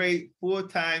a great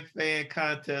full-time fan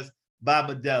contest by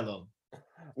Modelo.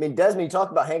 Desmond, you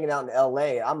talk about hanging out in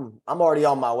LA. I'm already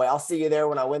on my way. I'll see you there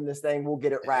when I win this thing. We'll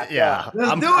get it wrapped up.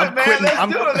 Let's do it,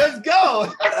 man. Let's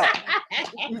go.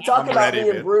 You talk about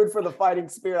being brewed for the fighting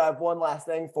spirit. I have one last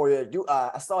thing for you.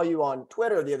 I saw you on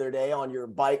Twitter the other day on your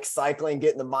bike cycling,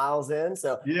 getting the miles in.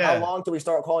 So how long till we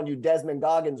start calling you Desmond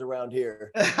Goggins around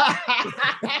here?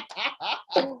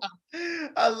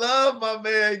 I love my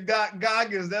man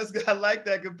Goggins. I like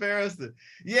that comparison.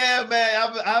 Yeah,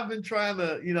 man. I've been trying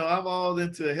to, I'm all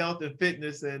into health and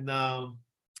fitness and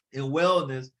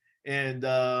wellness. And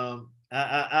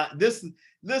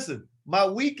listen, my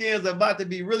weekends are about to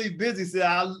be really busy.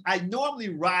 So I normally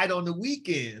ride on the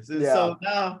weekends. And so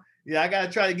now, I got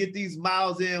to try to get these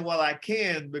miles in while I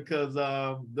can, because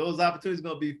those opportunities are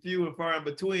going to be few and far in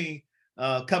between.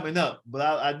 coming up. But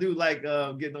I do like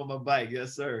getting on my bike.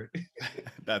 Yes, sir.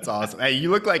 That's awesome. Hey, you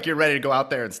look like you're ready to go out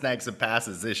there and snag some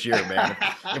passes this year, man.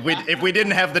 if we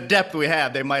didn't have the depth we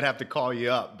have, they might have to call you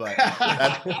up. But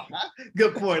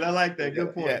good point. I like that.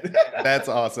 Good point. Yeah, that's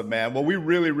awesome, man. Well, we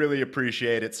really, really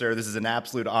appreciate it, sir. This is an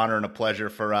absolute honor and a pleasure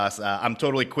for us. I'm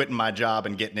totally quitting my job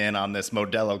and getting in on this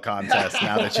Modelo contest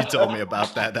now that you told me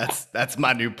about that. That's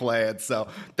my new plan. So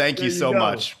thank you so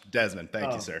much, Desmond.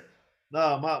 Thank you, sir.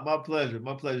 No, my pleasure.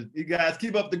 My pleasure. You guys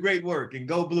keep up the great work and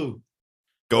go blue.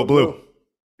 Go blue.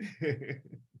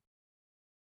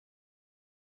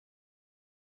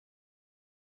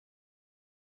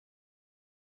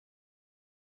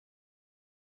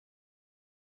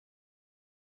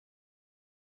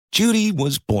 Judy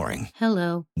was boring.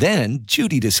 Hello. Then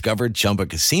Judy discovered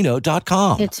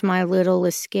ChumbaCasino.com. It's my little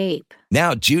escape.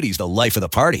 Now Judy's the life of the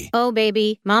party. Oh,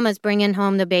 baby, mama's bringing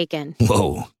home the bacon.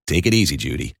 Whoa, take it easy,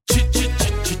 Judy.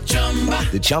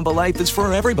 The Chumba life is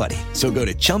for everybody. So go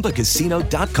to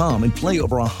ChumbaCasino.com and play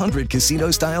over 100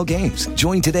 casino-style games.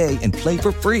 Join today and play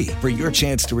for free for your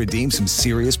chance to redeem some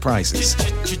serious prizes.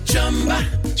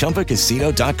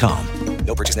 ChumbaCasino.com.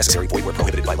 No purchase necessary. Void where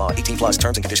prohibited by law. 18 plus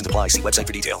terms and conditions apply. See website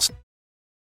for details.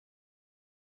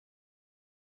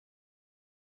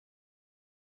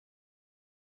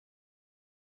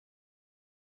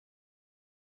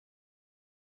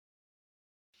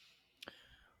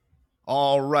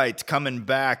 All right, coming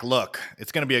back. Look,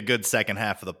 it's going to be a good second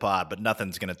half of the pod, but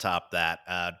nothing's going to top that.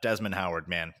 Desmond Howard,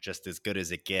 man, just as good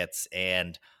as it gets.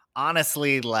 And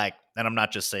honestly, and I'm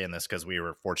not just saying this because we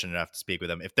were fortunate enough to speak with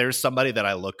him. If there's somebody that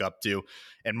I look up to,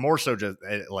 and more so just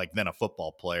than a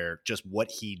football player, just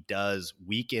what he does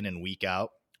week in and week out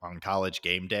on College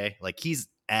game day, he's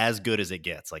as good as it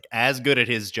gets, as good at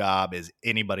his job as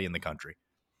anybody in the country.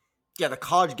 Yeah, the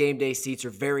College game day seats are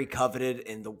very coveted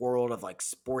in the world of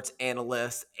sports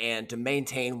analysts, and to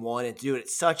maintain one and do it at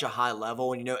such a high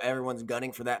level, and everyone's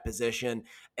gunning for that position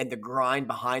and the grind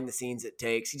behind the scenes it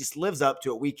takes. He just lives up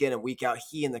to it week in and week out.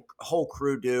 He and the whole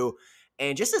crew do.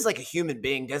 And just as a human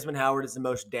being, Desmond Howard is the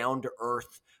most down to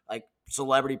earth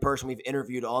celebrity person we've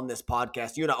interviewed on this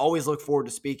podcast. You and I always look forward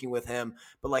to speaking with him,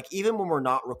 but even when we're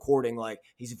not recording,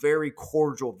 he's very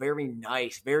cordial, very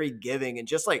nice, very giving, and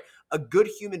just a good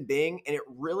human being. And it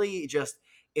really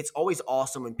it's always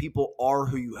awesome when people are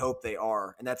who you hope they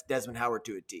are. And that's Desmond Howard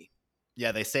to a T.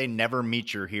 Yeah, they say never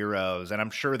meet your heroes, and I'm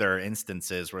sure there are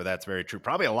instances where that's very true.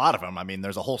 Probably a lot of them. I mean,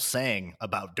 there's a whole saying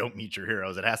about don't meet your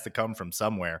heroes. It has to come from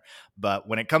somewhere. But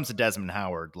when it comes to Desmond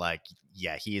Howard,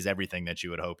 he is everything that you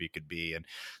would hope he could be, and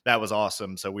that was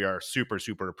awesome. So we are super,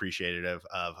 super appreciative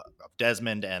of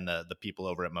Desmond and the people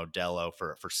over at Modelo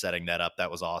for setting that up. That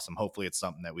was awesome. Hopefully it's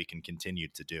something that we can continue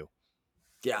to do.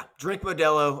 Yeah, drink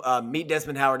Modelo, meet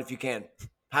Desmond Howard if you can.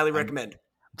 Highly recommend.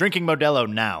 Drinking Modelo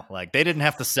now. They didn't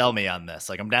have to sell me on this.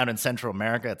 I'm down in Central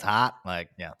America. It's hot.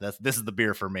 This is the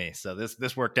beer for me. So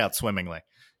this worked out swimmingly.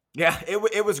 Yeah,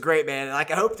 it was great, man. And I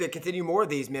hope to continue more of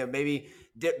these, man. Maybe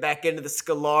dip back into the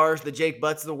Scalars, the Jake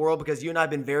Butts of the world, because you and I have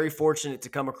been very fortunate to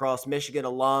come across Michigan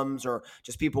alums or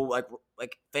just people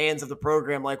like fans of the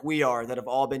program like we are that have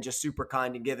all been just super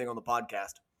kind and giving on the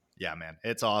podcast. Yeah, man.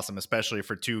 It's awesome, especially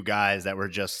for two guys that were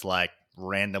just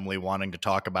randomly wanting to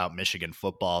talk about Michigan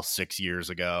football 6 years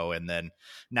ago, and then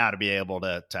now to be able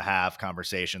to have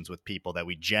conversations with people that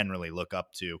we generally look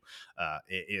up to,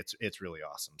 it's really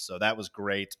awesome. So that was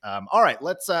great. All right,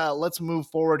 let's move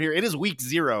forward here. It is week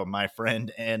 0, my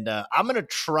friend, and I'm gonna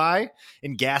try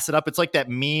and gas it up. It's like that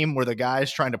meme where the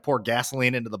guy's trying to pour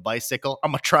gasoline into the bicycle.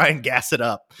 I'm gonna try and gas it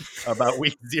up about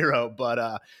week 0,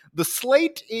 but the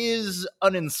slate is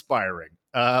uninspiring.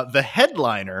 The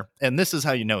headliner, and this is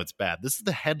how you know it's bad. This is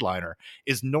the headliner,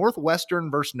 is Northwestern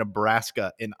versus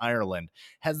Nebraska in Ireland.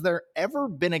 Has there ever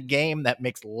been a game that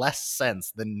makes less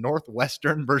sense than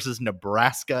Northwestern versus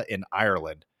Nebraska in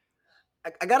Ireland?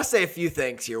 I got to say a few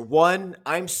things here. One,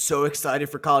 I'm so excited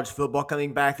for college football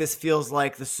coming back. This feels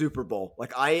like the Super Bowl.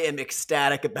 I am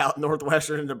ecstatic about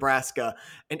Northwestern and Nebraska.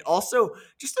 And also,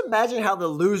 just imagine how the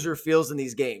loser feels in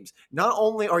these games. Not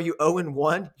only are you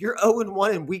 0-1, you're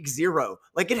 0-1 in week 0.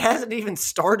 It hasn't even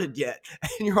started yet,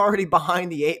 and you're already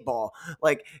behind the 8 ball.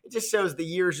 It just shows the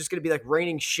year is just going to be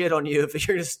raining shit on you if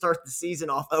you're going to start the season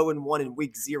off 0-1 in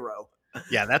week 0.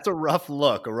 Yeah, that's a rough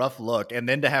look. And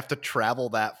then to have to travel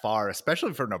that far,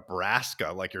 especially for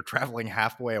Nebraska, you're traveling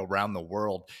halfway around the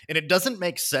world. And it doesn't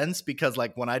make sense because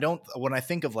when I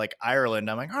think of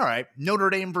Ireland, I'm all right, Notre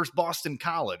Dame versus Boston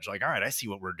College. All right, I see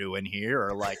what we're doing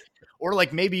here. Or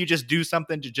maybe you just do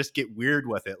something to just get weird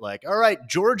with it. All right,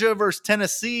 Georgia versus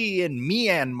Tennessee in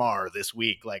Myanmar this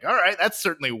week. All right, that's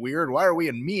certainly weird. Why are we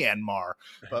in Myanmar?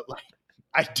 But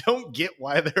I don't get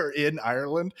why they're in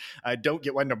Ireland. I don't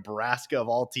get why Nebraska of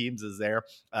all teams is there.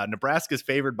 Nebraska's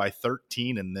favored by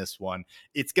 13 in this one.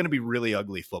 It's going to be really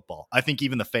ugly football. I think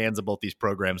even the fans of both these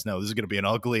programs know this is going to be an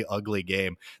ugly, ugly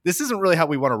game. This isn't really how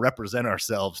we want to represent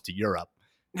ourselves to Europe.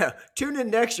 No, tune in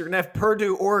next year. We're going to have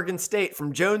Purdue, Oregon State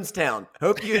from Jonestown.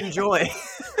 Hope you enjoy.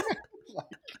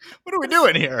 What are we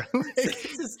doing here?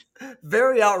 This is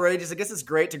very outrageous. I guess it's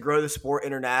great to grow the sport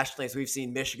internationally, as we've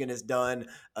seen Michigan has done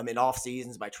in off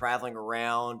seasons by traveling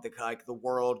around the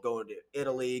world, going to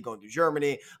Italy, going to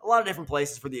Germany, a lot of different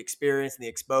places for the experience and the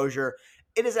exposure.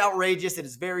 It is outrageous. It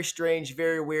is very strange,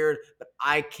 very weird, but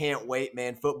I can't wait,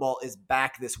 man. Football is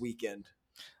back this weekend.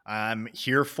 I'm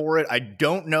here for it. I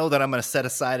don't know that I'm going to set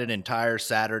aside an entire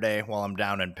Saturday while I'm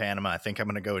down in Panama. I think I'm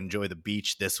going to go enjoy the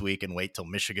beach this week and wait till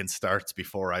Michigan starts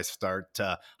before I start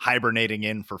hibernating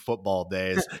in for football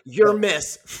days. Your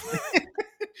miss.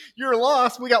 You're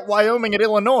lost. We got Wyoming and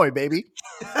Illinois, baby.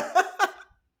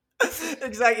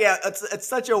 Exactly. Yeah, it's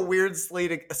such a weird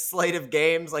slate of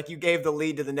games. Like, you gave the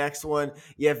lead to the next one.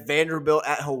 You have Vanderbilt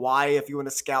at Hawaii if you want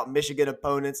to scout Michigan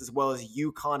opponents, as well as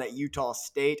UConn at Utah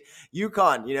State.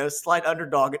 UConn, slight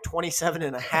underdog at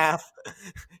 27.5.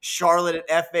 Charlotte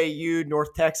at FAU,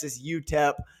 North Texas,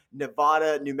 UTEP,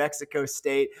 Nevada, New Mexico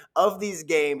State. Of these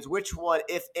games, which one,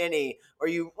 if any, are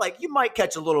you might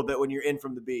catch a little bit when you're in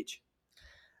from the beach?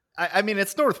 I mean,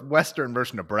 it's Northwestern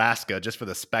versus Nebraska just for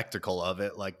the spectacle of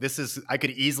it. Like, I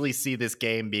could easily see this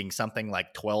game being something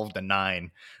like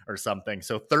 12-9 or something.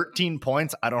 So 13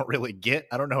 points, I don't really get.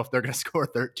 I don't know if they're going to score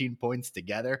 13 points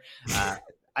together.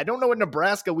 I don't know what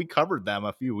Nebraska, we covered them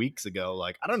a few weeks ago.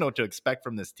 Like, I don't know what to expect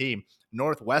from this team.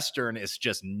 Northwestern has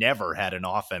just never had an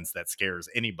offense that scares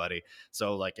anybody.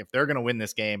 So, like, if they're going to win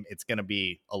this game, it's going to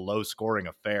be a low scoring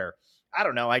affair. I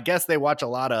don't know. I guess they watch a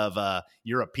lot of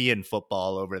European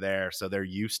football over there, so they're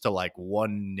used to like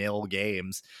 1-0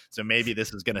 games. So maybe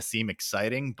this is going to seem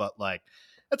exciting, but like,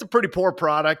 that's a pretty poor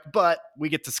product. But we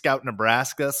get to scout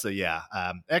Nebraska, so yeah.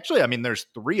 Actually, I mean, there's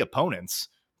 3 opponents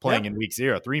playing in week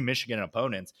 0, 3 Michigan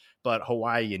opponents, but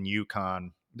Hawaii and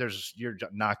UConn. You're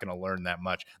not going to learn that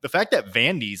much. The fact that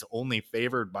Vandy's only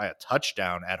favored by a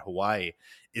touchdown at Hawaii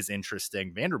is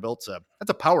interesting. Vanderbilt's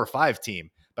that's a Power 5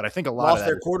 team. But I think a lot lost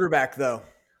their quarterback, though.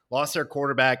 Lost their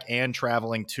quarterback and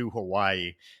traveling to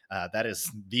Hawaii. That is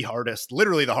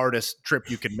literally the hardest trip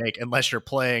you can make, unless you're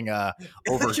playing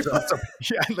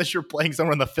unless you're playing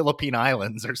somewhere in the Philippine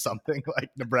Islands or something like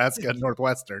Nebraska and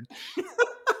Northwestern.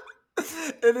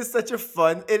 It is such a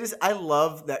fun. I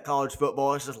love that college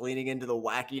football is just leaning into the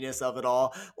wackiness of it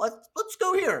all. Let's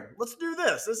go here. Let's do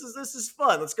this. This is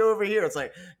fun. Let's go over here. It's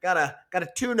like got a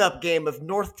tune-up game of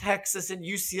North Texas and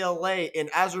UCLA in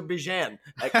Azerbaijan.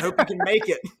 I hope you can make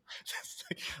it.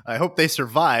 I hope they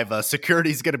survive.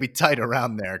 Security's going to be tight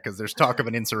around there because there's talk of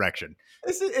an insurrection.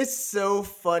 It's so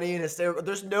funny and hysterical.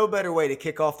 There's no better way to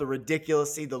kick off the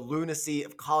ridiculously, the lunacy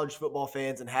of college football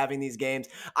fans and having these games.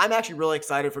 I'm actually really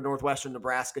excited for Northwestern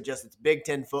Nebraska. Just it's Big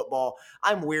Ten football.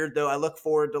 I'm weird though. I look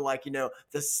forward to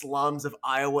the slums of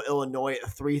Iowa, Illinois at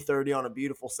 3:30 on a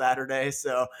beautiful Saturday.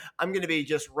 So I'm going to be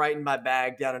just right in my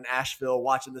bag down in Asheville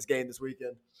watching this game this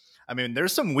weekend. I mean,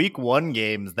 there's some week 1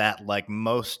 games that like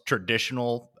most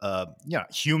traditional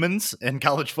humans and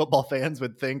college football fans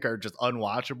would think are just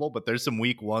unwatchable, but there's some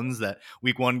week 1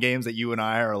 games that you and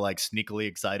I are like sneakily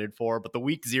excited for. But the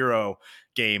week 0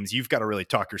 games, you've got to really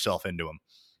talk yourself into them.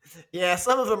 Yeah,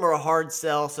 some of them are a hard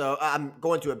sell. So I'm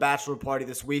going to a bachelor party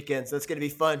this weekend, so it's going to be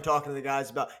fun talking to the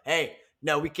guys about, hey,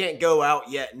 no, we can't go out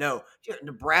yet. No,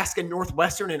 Nebraska,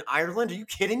 Northwestern, and Ireland. Are you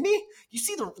kidding me? You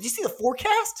see the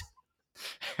forecast?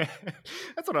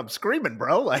 That's what I'm screaming,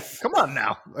 bro. Like, come on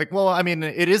now. Like, well, I mean,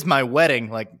 it is my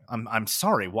wedding. Like, I'm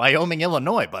sorry, Wyoming,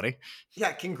 Illinois, buddy.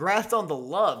 Yeah, congrats on the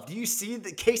love. Do you see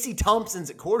that Casey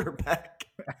Thompson's at quarterback?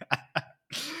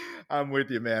 I'm with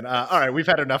you, man. All right, we've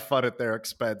had enough fun at their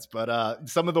expense, but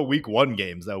some of the week 1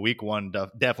 games, though, week 1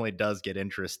 definitely does get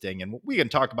interesting, and we can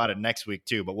talk about it next week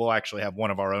too, but we'll actually have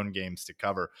one of our own games to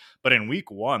cover. But in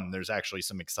week 1, there's actually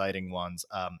some exciting ones.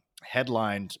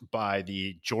 Headlined by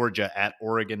the Georgia at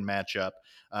Oregon matchup.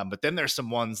 But then there's some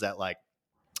ones that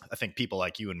I think people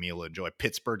like you and me will enjoy.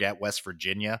 Pittsburgh at West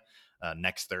Virginia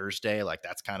next Thursday. Like,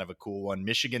 that's kind of a cool one.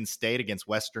 Michigan State against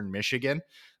Western Michigan.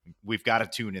 We've got to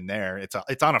tune in there. It's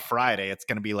on a Friday. It's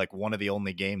going to be like one of the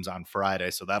only games on Friday.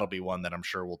 So that'll be one that I'm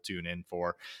sure we'll tune in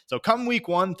for. So come week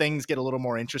 1, things get a little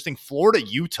more interesting. Florida,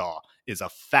 Utah is a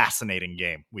fascinating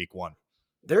game week 1.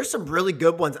 There's some really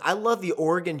good ones. I love the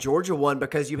Oregon-Georgia one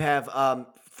because you have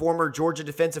former Georgia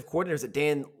defensive coordinators at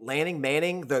Dan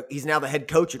Manning. He's now the head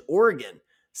coach at Oregon.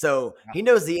 So he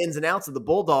knows the ins and outs of the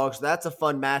Bulldogs. So that's a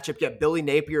fun matchup. You got Billy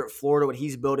Napier at Florida, what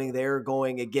he's building there,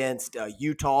 going against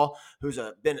Utah, who's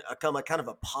become a kind of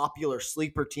a popular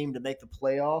sleeper team to make the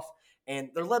playoff. And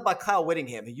they're led by Kyle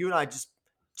Whittingham, who you and I just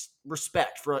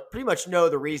respect for pretty much no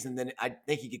other reason than I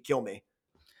think he could kill me.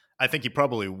 I think he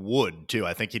probably would, too.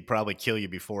 I think he'd probably kill you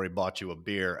before he bought you a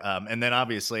beer. And then,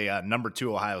 obviously, number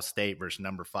 2 Ohio State versus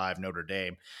number 5 Notre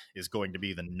Dame is going to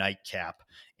be the nightcap.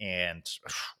 And,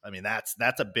 I mean, that's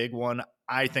a big one.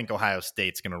 I think Ohio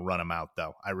State's going to run them out,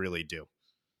 though. I really do.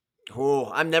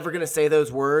 Oh, I'm never going to say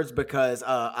those words because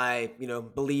I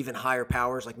believe in higher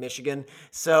powers like Michigan.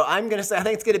 So I'm going to say I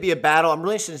think it's going to be a battle. I'm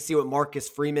really interested to see what Marcus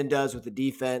Freeman does with the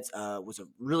defense. Was a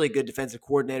really good defensive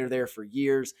coordinator there for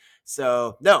years.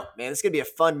 So, no, man, it's going to be a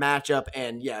fun matchup.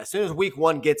 And, yeah, as soon as week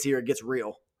 1 gets here, it gets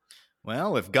real.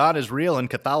 Well, if God is real and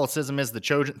Catholicism is the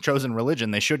chosen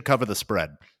religion, they should cover the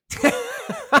spread.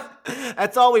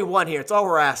 That's all we want here. It's all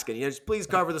we're asking. Just please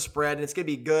cover the spread, and it's going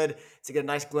to be good to get a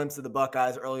nice glimpse of the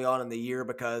Buckeyes early on in the year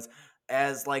because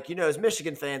as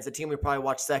Michigan fans, the team we probably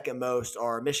watch second most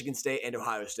are Michigan State and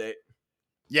Ohio State.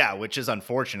 Yeah, which is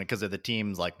unfortunate because they're the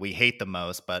teams we hate the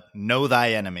most, but know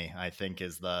thy enemy, I think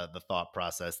is the thought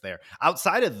process there.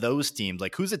 Outside of those teams,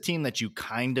 who's a team that you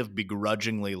kind of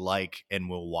begrudgingly like and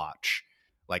will watch?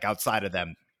 Outside of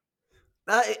them.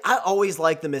 I always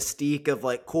like the mystique of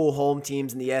cool home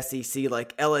teams in the SEC,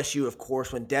 like LSU, of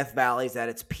course. When Death Valley's at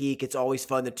its peak, it's always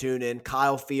fun to tune in.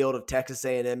 Kyle Field of Texas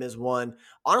A&M is one.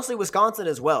 Honestly, Wisconsin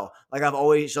as well. I've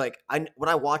always when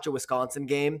I watch a Wisconsin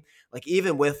game,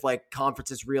 even with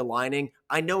conferences realigning,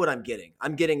 I know what I'm getting.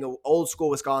 I'm getting an old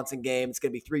school Wisconsin game. It's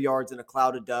going to be 3 yards in a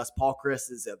cloud of dust. Paul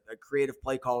Chryst is a creative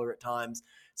play caller at times.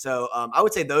 So I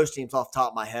would say those teams off the top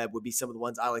of my head would be some of the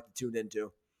ones I like to tune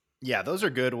into. Yeah, those are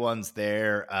good ones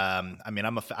there.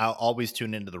 I'll always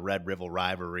tune into the Red River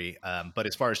rivalry. But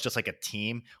as far as just a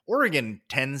team, Oregon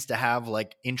tends to have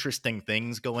interesting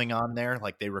things going on there.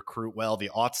 They recruit well.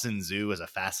 The Autzen Zoo is a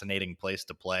fascinating place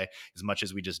to play. As much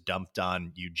as we just dumped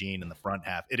on Eugene in the front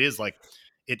half, it is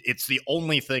it's the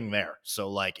only thing there.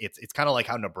 So it's kind of like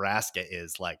how Nebraska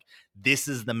is this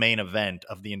is the main event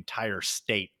of the entire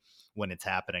state when it's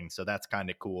happening. So that's kind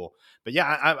of cool. But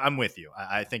yeah, I'm with you.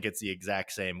 I think it's the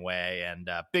exact same way. And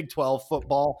Big 12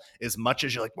 football, as much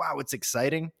as you're wow, it's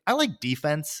exciting. I like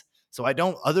defense. So I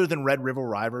don't, other than Red River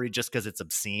rivalry, just because it's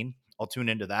obscene, I'll tune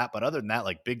into that. But other than that,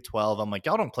 Big 12, I'm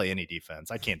y'all don't play any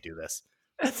defense. I can't do this.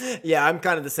 Yeah, I'm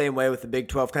kind of the same way with the Big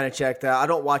 12. Kind of checked out. I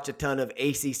don't watch a ton of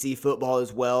ACC football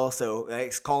as well. So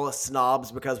call us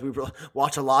snobs because we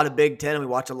watch a lot of Big 10 and we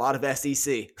watch a lot of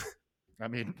SEC. I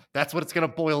mean, that's what it's going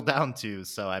to boil down to.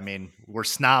 So, I mean, we're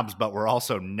snobs, but we're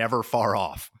also never far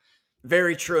off.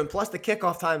 Very true. And plus the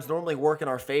kickoff times normally work in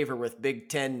our favor with Big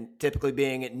 10 typically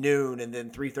being at noon and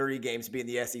then 3:30 games being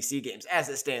the SEC games as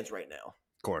it stands right now.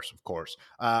 Of course.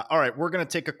 All right, we're going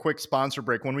to take a quick sponsor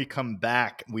break. When we come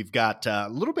back, we've got a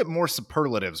little bit more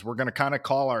superlatives. We're going to kind of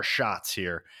call our shots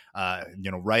here,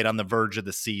 right on the verge of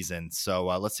the season. So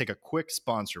let's take a quick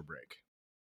sponsor break.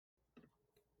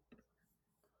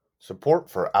 Support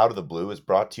for Out of the Blue is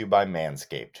brought to you by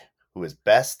Manscaped, who is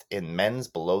best in men's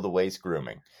below-the-waist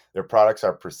grooming. Their products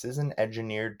are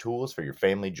precision-engineered tools for your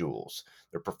family jewels.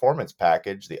 Their performance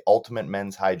package, the Ultimate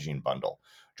Men's Hygiene Bundle.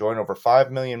 Join over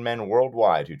 5 million men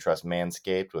worldwide who trust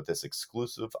Manscaped with this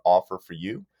exclusive offer for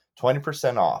you.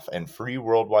 20% off and free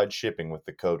worldwide shipping with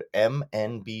the code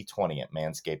MNB20 at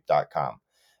manscaped.com.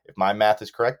 If my math is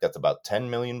correct, that's about 10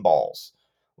 million balls.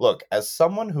 Look, as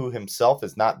someone who himself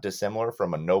is not dissimilar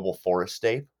from a noble forest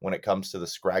ape when it comes to the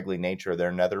scraggly nature of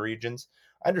their nether regions,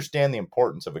 I understand the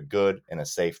importance of a good and a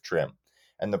safe trim.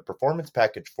 And the Performance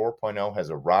Package 4.0 has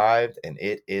arrived, and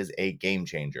it is a game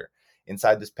changer.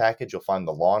 Inside this package, you'll find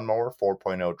the Lawnmower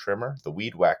 4.0 trimmer, the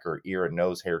Weed Whacker ear and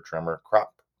nose hair trimmer,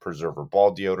 Crop Preserver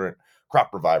ball deodorant,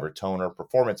 Crop Reviver toner,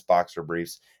 Performance boxer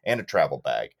briefs, and a travel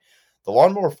bag. The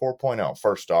Lawnmower 4.0,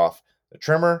 first off, the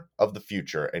trimmer of the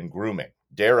future and grooming.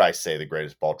 Dare I say the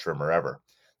greatest ball trimmer ever.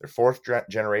 Their 4th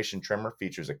generation trimmer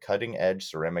features a cutting-edge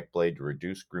ceramic blade to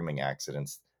reduce grooming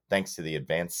accidents thanks to the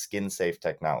advanced skin-safe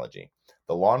technology.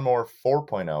 The Lawnmower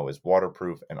 4.0 is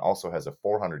waterproof and also has a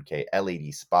 400K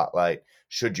LED spotlight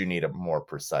should you need a more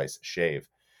precise shave.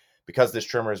 Because this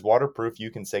trimmer is waterproof,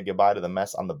 you can say goodbye to the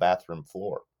mess on the bathroom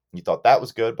floor. You thought that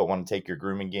was good, but want to take your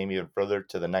grooming game even further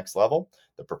to the next level?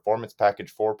 The Performance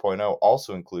Package 4.0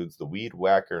 also includes the Weed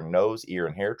Whacker nose, ear,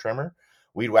 and hair trimmer.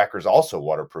 Weed Whacker is also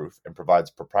waterproof and provides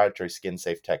proprietary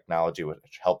skin-safe technology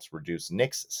which helps reduce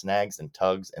nicks, snags, and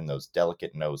tugs in those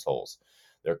delicate nose holes.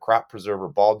 Their Crop Preserver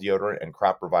ball deodorant and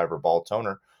Crop Reviver ball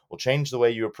toner will change the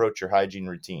way you approach your hygiene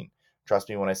routine. Trust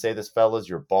me when I say this, fellas,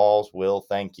 your balls will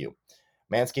thank you.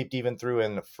 Manscaped even threw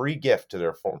in a free gift to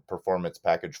their Performance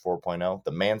Package 4.0,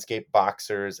 the Manscaped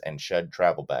Boxers and Shed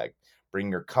Travel Bag. Bring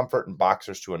your comfort and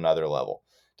boxers to another level.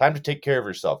 Time to take care of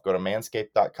yourself. Go to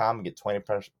manscaped.com and get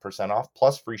 20% off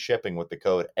plus free shipping with the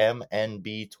code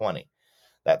MNB20.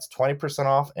 That's 20%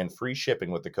 off and free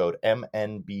shipping with the code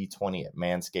MNB20 at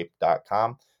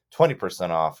manscaped.com. 20%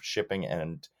 off shipping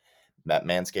and at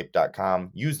manscaped.com.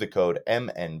 Use the code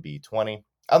MNB20.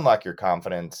 Unlock your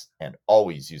confidence and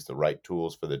always use the right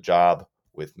tools for the job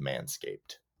with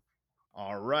Manscaped.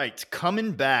 All right,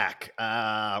 coming back.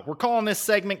 We're calling this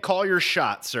segment Call Your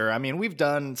Shot, sir. I mean, we've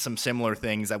done some similar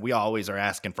things that we always are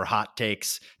asking for: hot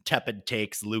takes, tepid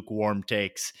takes, lukewarm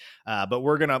takes. But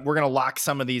we're gonna lock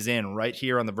some of these in right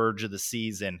here on the verge of the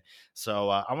season. So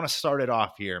I want to start it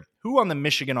off here. Who on the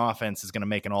Michigan offense is going to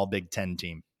make an all Big Ten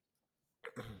team?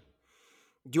 Do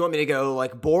you want me to go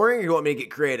like boring, or do you want me to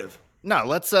get creative? No,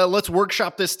 let's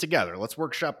workshop this together.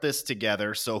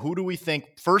 So who do we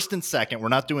think first and second? We're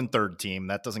not doing third team.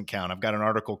 That doesn't count. I've got an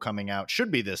article coming out,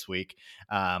 should be this week,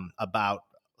 about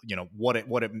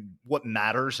what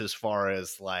matters as far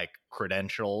as like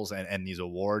credentials and these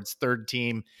awards. Third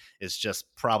team is just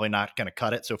probably not going to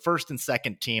cut it. So first and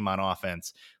second team on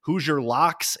offense. Who's your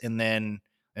locks? And then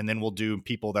we'll do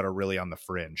people that are really on the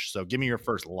fringe. So give me your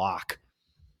first lock.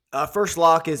 First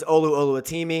lock is Olu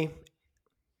Oluwatimi.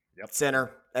 Yep.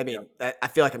 Center. I mean, I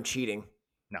feel like I'm cheating.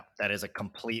 No, that is a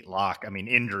complete lock. I mean,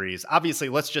 injuries. Obviously,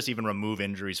 let's just even remove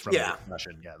injuries from the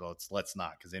discussion. Yeah, let's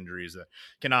not, because injuries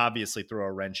can obviously throw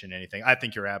a wrench in anything. I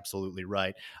think you're absolutely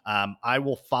right. I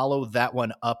will follow that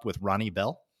one up with Ronnie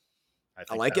Bell.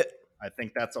 I like it. I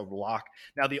think that's a lock.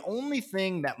 Now, the only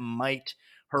thing that might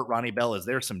hurt Ronnie Bell is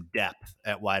there's some depth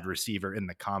at wide receiver in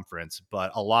the conference,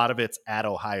 but a lot of it's at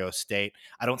Ohio State.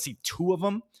 I don't see two of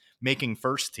them making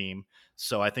first team.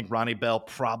 So I think Ronnie Bell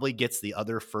probably gets the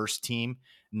other first team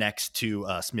next to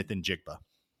Smith and Jigba.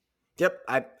 Yep,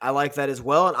 I like that as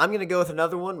well. And I'm going to go with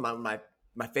another one. My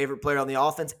favorite player on the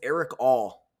offense, Eric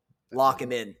All. Lock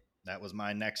him in. That was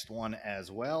my next one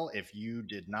as well, if you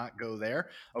did not go there.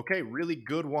 Okay, really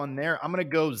good one there. I'm going to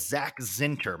go Zach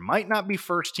Zinter. Might not be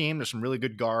first team. There's some really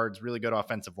good guards, really good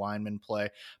offensive lineman play,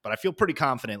 but I feel pretty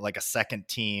confident like a second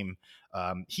team.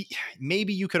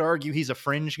 Maybe you could argue he's a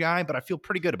fringe guy, but I feel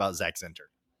pretty good about Zach Zinter.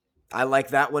 I like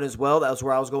that one as well. That was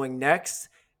where I was going next.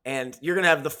 And you're going to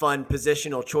have the fun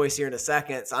positional choice here in a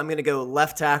second. So I'm going to go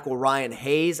left tackle Ryan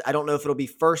Hayes. I don't know if it'll be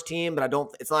first team, but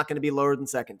it's not going to be lower than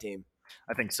second team.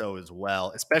 I think so as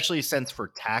well, especially since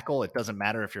for tackle, it doesn't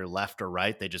matter if you're left or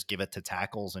right. They just give it to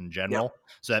tackles in general. Yep.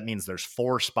 So that means there's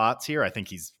 4 spots here. I think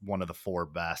he's one of the 4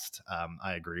 best.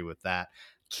 I agree with that.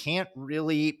 Can't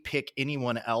really pick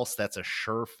anyone else that's a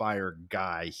surefire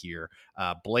guy here.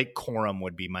 Blake Corum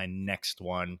would be my next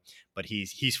one, but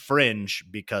he's fringe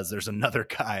because there's another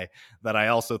guy that I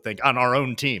also think on our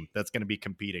own team that's going to be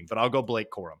competing, but I'll go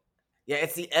Blake Corum. Yeah,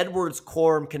 it's the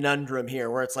Edwards-Corum conundrum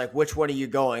here where it's like, which one are you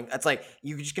going? It's like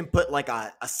you just can put like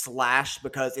a slash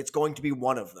because it's going to be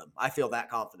one of them. I feel that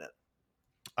confident.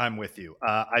 I'm with you.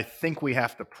 I think we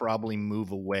have to probably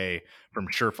move away from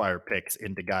surefire picks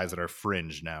into guys that are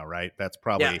fringe now, right? That's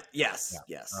probably Yes.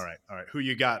 All right. Who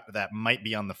you got that might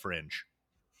be on the fringe?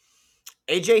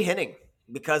 AJ Henning,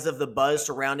 because of the buzz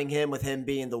surrounding him, with him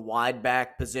being the wide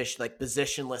back position, like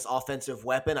positionless offensive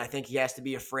weapon. I think he has to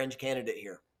be a fringe candidate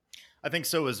here. I think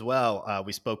so as well.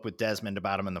 We spoke with Desmond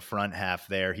about him in the front half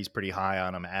there. He's pretty high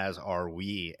on him, as are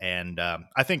we. And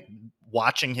I think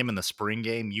watching him in the spring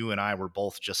game, you and I were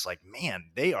both just like, man,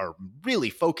 they are really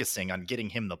focusing on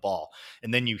getting him the ball.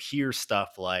 And then you hear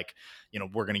stuff like,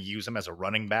 we're going to use him as a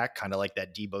running back, kind of like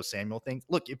that Deebo Samuel thing.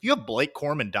 Look, if you have Blake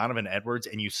Corum and Donovan Edwards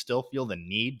and you still feel the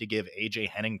need to give AJ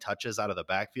Henning touches out of the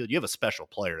backfield, you have a special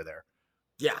player there.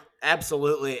 Yeah,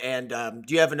 absolutely. And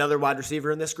do you have another wide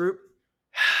receiver in this group?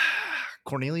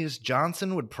 Cornelius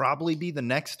Johnson would probably be the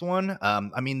next one.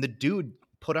 I mean, the dude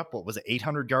put up,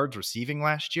 800 yards receiving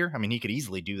last year? I mean, he could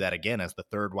easily do that again as the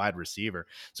third wide receiver.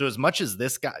 So as much as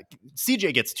this guy,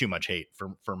 CJ gets too much hate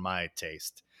for my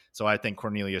taste. So I think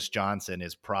Cornelius Johnson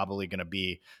is probably going to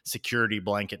be security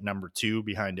blanket number 2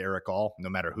 behind Eric All, no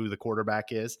matter who the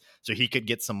quarterback is. So he could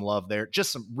get some love there.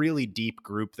 Just some really deep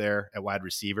group there at wide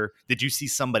receiver. Did you see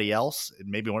somebody else,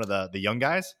 maybe one of the young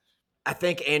guys? I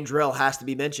think Andrell has to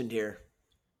be mentioned here.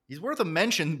 He's worth a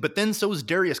mention, but then so is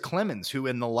Darius Clemens, who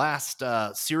in the last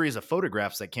series of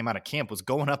photographs that came out of camp was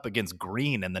going up against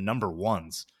Green and the number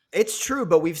 1s. It's true,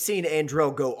 but we've seen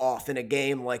Andrell go off in a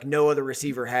game like no other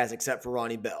receiver has except for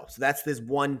Ronnie Bell. So that's this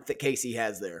one case he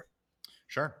has there.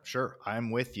 Sure.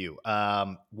 I'm with you.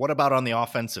 What about on the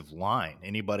offensive line?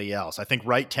 Anybody else? I think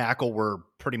right tackle, we're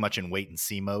pretty much in wait and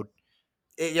see mode.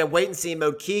 Yeah, wait and see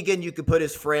mode. Keegan, you could put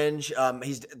his fringe.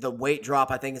 He's the weight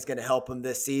drop, I think, is going to help him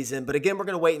this season. But again, we're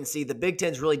going to wait and see. The Big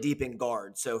Ten's really deep in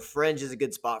guard, so fringe is a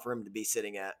good spot for him to be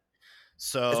sitting at.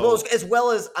 So as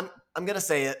well as I'm going to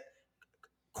say it,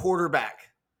 quarterback.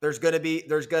 There's going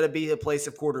to be a place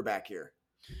of quarterback here.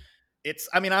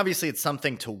 Obviously it's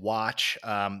something to watch.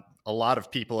 A lot of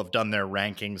people have done their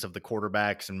rankings of the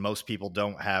quarterbacks, and most people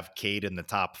don't have Cade in the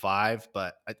top 5,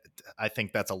 but I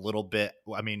think that's a little bit,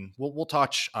 we'll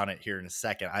touch on it here in a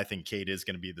second. I think Cade is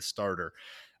going to be the starter.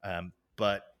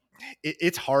 But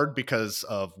it's hard because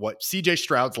of what CJ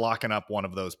Stroud's locking up one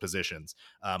of those positions.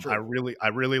 I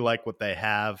really like what they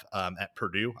have at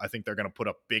Purdue. I think they're going to put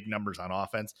up big numbers on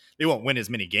offense. They won't win as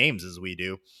many games as we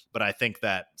do, but I think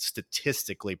that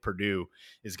statistically Purdue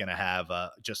is going to have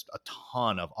just a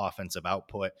ton of offensive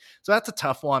output. So that's a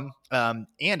tough one.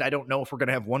 And I don't know if we're going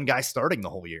to have one guy starting the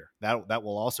whole year. That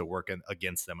will also work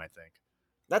against them, I think.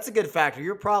 That's a good factor.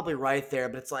 You're probably right there,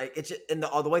 but it's like it's in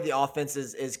the way the offense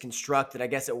is constructed. I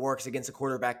guess it works against a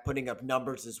quarterback putting up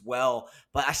numbers as well.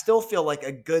 But I still feel like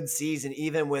a good season,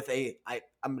 even with I'm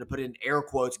going to put it in air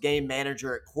quotes, game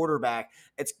manager at quarterback,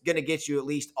 it's going to get you at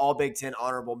least all Big Ten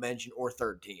honorable mention or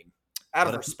third team out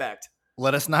of respect.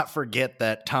 Let us not forget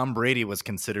that Tom Brady was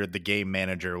considered the game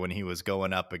manager when he was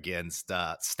going up against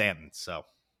Stanton.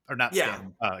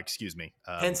 Stanton. Excuse me,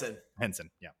 Henson.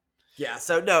 Yeah. Yeah,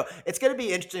 so no, it's going to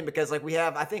be interesting because I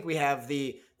think we have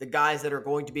the guys that are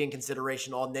going to be in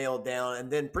consideration all nailed down,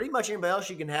 and then pretty much anybody else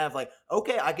you can have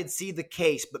okay, I could see the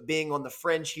case, but being on the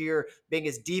fringe here, being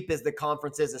as deep as the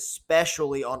conference is,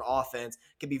 especially on offense,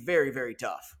 can be very, very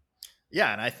tough.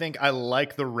 Yeah, and I think I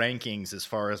like the rankings as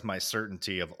far as my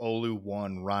certainty of Olu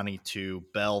 1, Ronnie 2,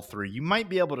 Bell 3. You might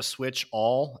be able to switch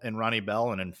All and Ronnie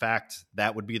Bell, and in fact,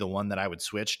 that would be the one that I would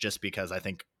switch just because I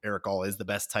think Eric All is the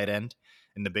best tight end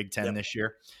in the Big Ten this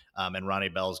year. And Ronnie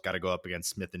Bell's got to go up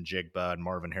against Smith and Jigba and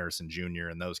Marvin Harrison Jr.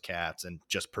 and those cats, and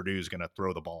just Purdue's going to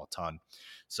throw the ball a ton.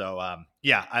 So,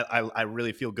 I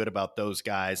really feel good about those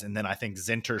guys. And then I think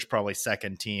Zinter's probably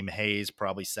second team, Hayes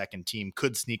probably second team,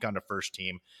 could sneak onto first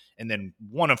team. And then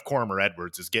one of Cormer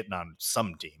Edwards is getting on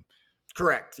some team.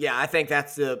 Correct. Yeah, I think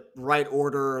that's the right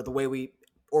order, the way we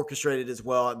orchestrated as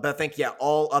well. But I think,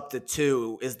 all up to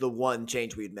 2 is the one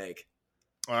change we'd make.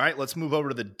 All right, let's move over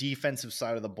to the defensive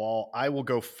side of the ball. I will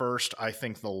go first. I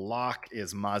think the lock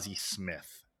is Mazi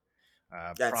Smith.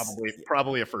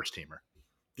 Probably a first-teamer.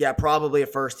 Yeah, probably a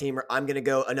first-teamer. I'm going to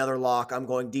go another lock. I'm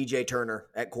going DJ Turner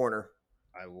at corner.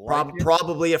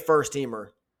 Probably a first-teamer.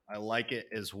 I like it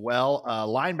as well.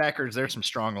 Linebackers, there's some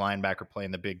strong linebacker play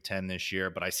in the Big Ten this year,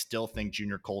 but I still think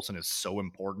Junior Colson is so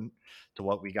important to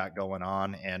what we got going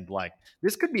on. And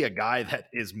this could be a guy that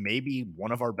is maybe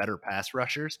one of our better pass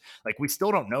rushers. We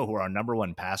still don't know who our number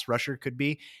one pass rusher could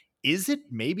be. Is it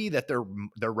maybe that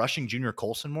they're rushing Junior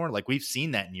Colson more? We've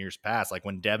seen that in years past,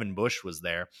 when Devin Bush was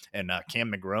there and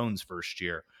Cam McGrone's first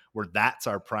year, where that's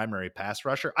our primary pass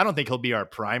rusher. I don't think he'll be our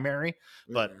primary,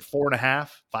 but 4.5,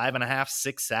 5.5,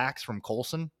 6 sacks from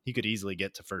Colson, he could easily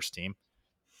get to first team.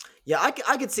 Yeah,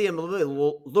 I could see him a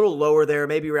little lower there,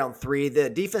 maybe around 3. The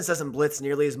defense doesn't blitz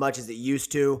nearly as much as it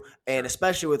used to, and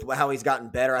especially with how he's gotten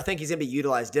better. I think he's going to be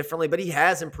utilized differently, but he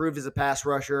has improved as a pass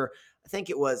rusher. I think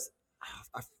it was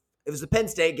the Penn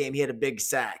State game. He had a big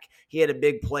sack. He had a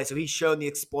big play, so he's shown the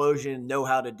explosion, know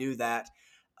how to do that.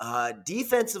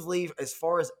 Defensively, as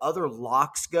far as other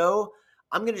locks go,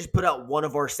 I'm going to just put out one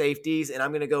of our safeties, and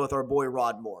I'm going to go with our boy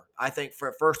Rod Moore. I think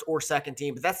for first or second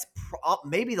team, but that's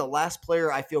maybe the last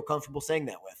player I feel comfortable saying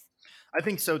that with. I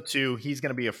think so too. He's going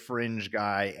to be a fringe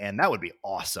guy, and that would be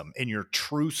awesome in your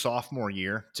true sophomore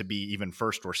year to be even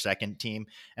first or second team.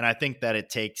 And I think that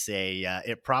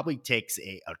it probably takes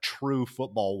a true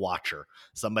football watcher,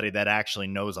 somebody that actually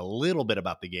knows a little bit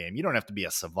about the game. You don't have to be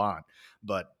a savant,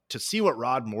 but to see what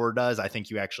Rod Moore does, I think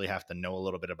you actually have to know a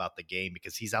little bit about the game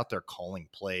because he's out there calling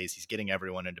plays. He's getting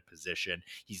everyone into position.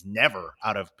 He's never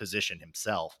out of position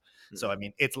himself. So,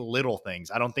 it's little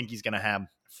things. I don't think he's going to have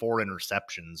 4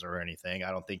 interceptions or anything.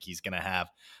 I don't think he's going to have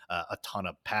a ton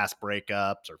of pass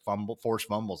breakups or forced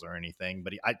fumbles or anything,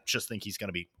 but I just think he's going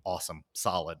to be awesome,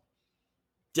 solid.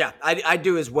 Yeah, I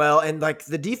do as well. And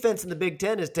the defense in the Big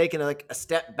Ten has taken a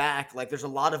step back. There's a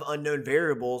lot of unknown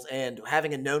variables, and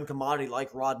having a known commodity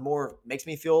like Rod Moore makes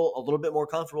me feel a little bit more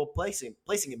comfortable placing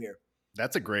him here.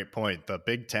 That's a great point. The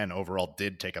Big Ten overall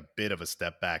did take a bit of a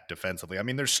step back defensively.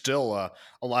 There's still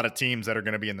a lot of teams that are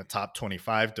going to be in the top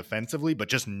 25 defensively, but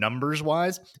just numbers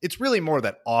wise, it's really more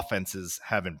that offenses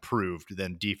have improved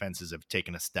than defenses have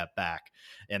taken a step back,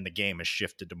 and the game has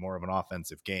shifted to more of an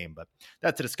offensive game. But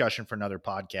that's a discussion for another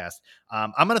podcast.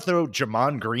 I'm going to throw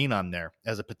Jamon Green on there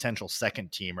as a potential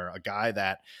second teamer, a guy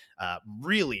that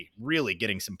really, really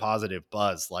getting some positive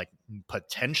buzz. Like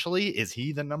potentially, is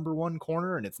he the number one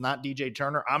corner and it's not DJ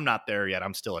Turner? I'm not there yet.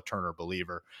 I'm still a Turner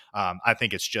believer. I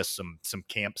think it's just some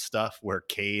camp stuff where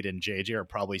Cade and JJ are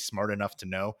probably smart enough to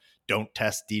know don't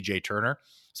test DJ Turner.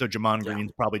 So Jamon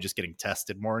Green's probably just getting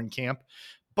tested more in camp.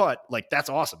 But like, that's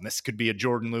awesome. This could be a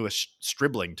Jordan Lewis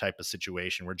Stribling type of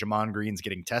situation where Jamon Green's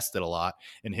getting tested a lot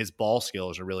and his ball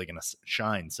skills are really going to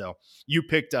shine. So you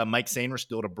picked Mike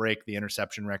Sainristil to break the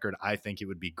interception record. I think it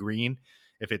would be Green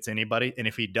if it's anybody. And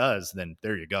if he does, then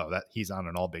there you go. That he's on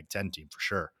an all Big Ten team for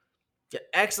sure. Yeah,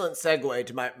 excellent segue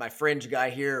to my fringe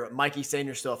guy here, Mikey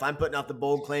Sainristil. If I'm putting out the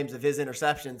bold claims of his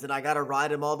interceptions, then I got to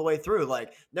ride him all the way through.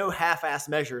 Like, no half-ass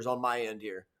measures on my end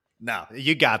here. No,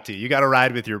 you got to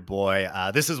ride with your boy.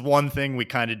 This is one thing we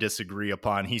kind of disagree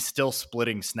upon. He's still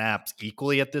splitting snaps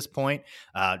equally at this point.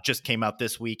 Just came out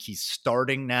this week. He's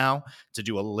starting now to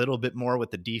do a little bit more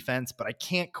with the defense, but I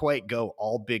can't quite go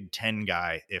all Big Ten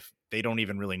guy if they don't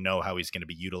even really know how he's going to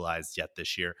be utilized yet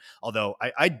this year. Although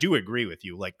I do agree with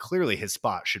you. Like, clearly his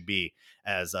spot should be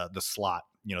as the slot,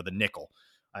 the nickel.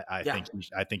 I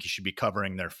think he should be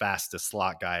covering their fastest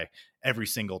slot guy every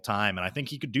single time. And I think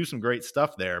he could do some great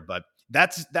stuff there, but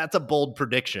that's a bold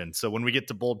prediction. So when we get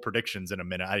to bold predictions in a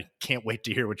minute, I can't wait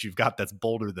to hear what you've got that's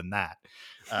bolder than that.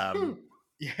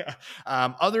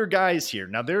 Other guys here.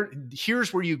 Now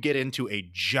here's where you get into a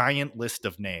giant list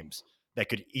of names that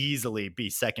could easily be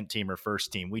second team or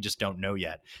first team. We just don't know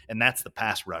yet. And that's the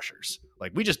pass rushers.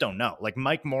 Like, we just don't know. Like,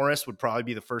 Mike Morris would probably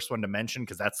be the first one to mention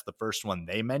because that's the first one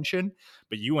they mention.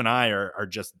 But you and I are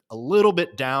just a little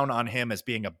bit down on him as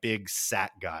being a big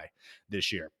sack guy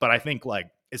this year. But I think, like,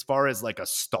 as far as like a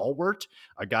stalwart,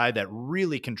 a guy that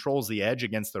really controls the edge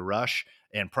against the rush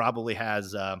and probably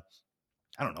has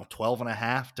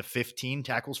 12.5 to 15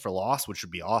 tackles for loss, which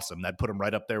would be awesome. That'd put him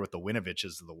right up there with the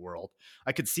Winoviches of the world.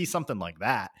 I could see something like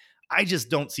that. I just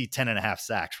don't see 10.5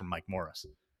 sacks from Mike Morris.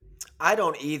 I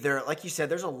don't either. Like you said,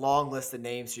 there's a long list of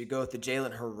names. So you go with the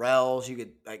Jalen Hurrells. You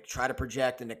could like try to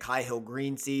project into Kai Hill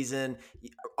Green season.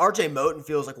 RJ Moten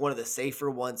feels like one of the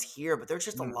safer ones here, but there's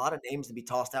just a lot of names to be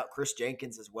tossed out. Chris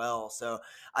Jenkins as well. So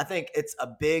I think it's a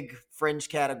big fringe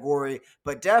category,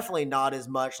 but definitely not as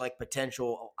much like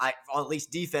potential, at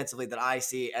least defensively, that I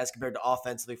see as compared to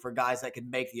offensively for guys that could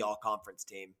make the all-conference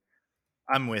team.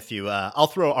 I'm with you. I'll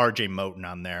throw RJ Moten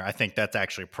on there. I think that's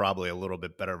actually probably a little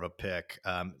bit better of a pick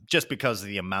just because of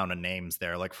the amount of names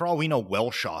there. Like, for all we know,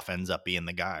 Welshoff ends up being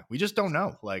the guy. We just don't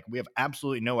know. Like, we have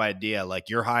absolutely no idea. Like,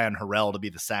 you're high on Hurrell to be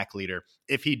the sack leader.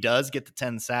 If he does get the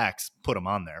 10 sacks, put him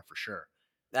on there for sure.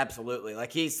 Absolutely.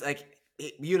 Like, he's like,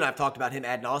 you and I have talked about him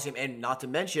ad nauseum, and not to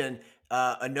mention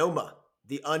Anoma,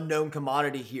 the unknown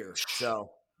commodity here.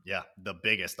 So yeah, the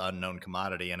biggest unknown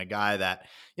commodity, and a guy that,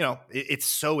 it's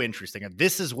so interesting.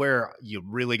 This is where you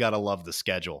really got to love the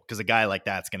schedule, because a guy like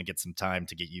that's going to get some time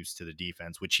to get used to the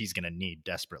defense, which he's going to need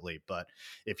desperately. But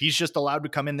if he's just allowed to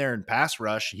come in there and pass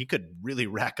rush, he could really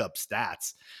rack up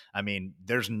stats. I mean,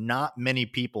 there's not many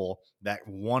people that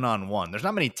one-on-one, there's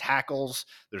not many tackles.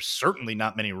 There's certainly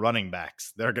not many running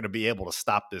backs that are going to be able to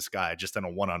stop this guy just in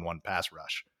a one-on-one pass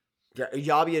rush. Yeah,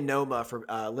 Yabi Anoma, for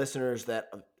listeners that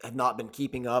have not been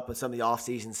keeping up with some of the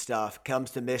offseason stuff,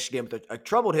 comes to Michigan with a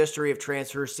troubled history of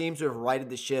transfers, seems to have righted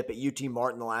the ship at UT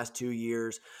Martin the last 2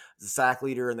 years. The sack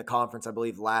leader in the conference, I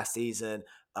believe, last season.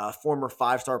 Former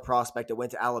five-star prospect that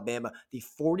went to Alabama. The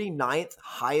 49th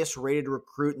highest rated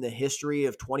recruit in the history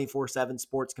of 24/7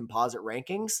 Sports composite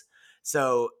rankings.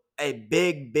 So a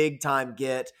big time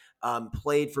get.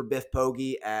 Played for Biff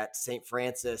Poggi at St.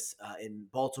 Francis in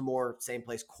Baltimore, same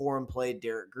place Corum played,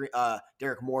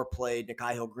 Derek Moore played,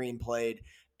 Nikai Hill Green played,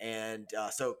 and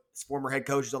so his former head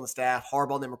coach is on the staff.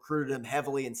 Harbaugh then recruited him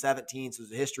heavily in 2017, so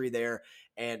there's a history there.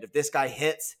 And if this guy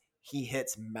hits, he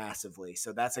hits massively.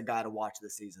 So that's a guy to watch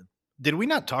this season. Did we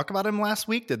not talk about him last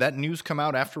week? Did that news come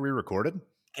out after we recorded?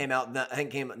 Came out, I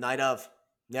think came night of.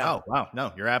 Yeah. Oh, wow.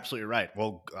 No, you're absolutely right.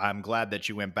 Well, I'm glad that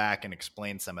you went back and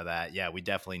explained some of that. Yeah, we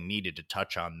definitely needed to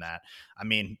touch on that. I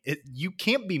mean, you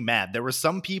can't be mad. There were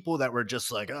some people that were just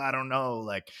like, I don't know,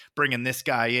 like bringing this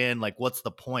guy in, like, what's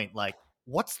the point? Like,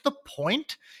 what's the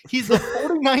point? He's the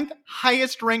 49th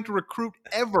highest ranked recruit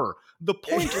ever. The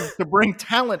point is to bring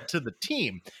talent to the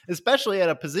team, especially at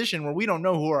a position where we don't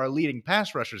know who our leading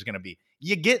pass rusher is going to be.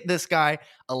 You get this guy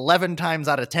 11 times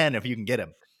out of 10 if you can get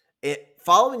him.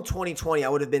 Following 2020, I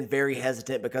would have been very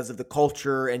hesitant because of the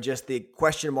culture and just the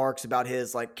question marks about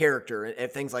his like character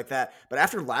and things like that. But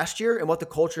after last year and what the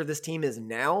culture of this team is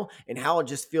now and how it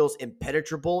just feels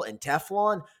impenetrable and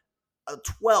Teflon,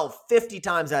 50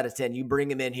 times out of 10, you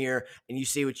bring him in here and you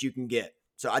see what you can get.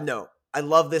 So I know I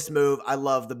love this move. I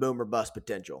love the boom or bust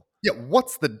potential. Yeah,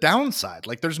 what's the downside?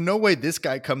 Like, there's no way this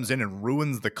guy comes in and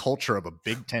ruins the culture of a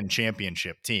Big Ten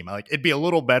championship team. Like, it'd be a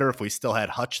little better if we still had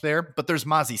Hutch there, but there's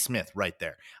Mazi Smith right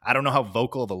there. I don't know how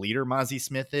vocal of a leader Mazi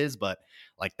Smith is, but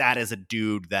like, that is a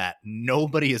dude that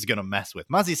nobody is going to mess with.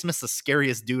 Mazi Smith's the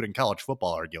scariest dude in college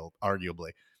football, arguably.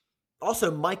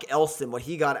 Also, Mike Elston, what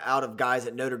he got out of guys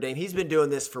at Notre Dame, he's been doing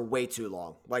this for way too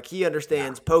long. Like, he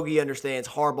understands, Poggi understands,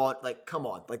 Harbaugh, like, come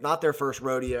on. Like, not their first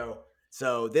rodeo.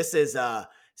 So this is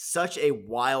such a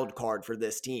wild card for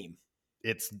this team.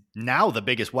 It's now the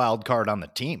biggest wild card on the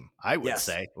team, I would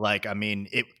say. Like, I mean,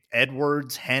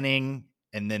 Edwards, Henning,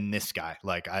 and then this guy.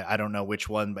 Like, I don't know which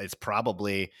one, but it's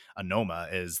probably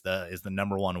Anoma is the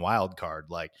number one wild card.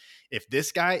 Like, if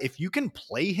this guy, if you can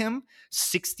play him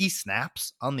 60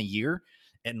 snaps on the year,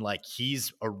 and like,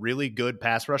 he's a really good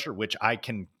pass rusher, which I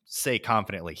can say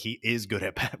confidently he is good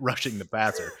at rushing the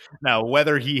passer. Now,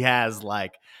 whether he has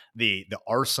like the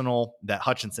arsenal that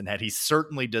Hutchinson had, he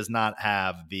certainly does not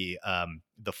have the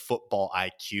football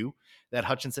IQ that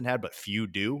Hutchinson had, but few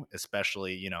do,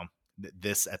 especially, you know,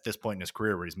 at this point in his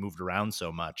career where he's moved around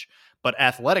so much. But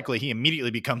athletically, he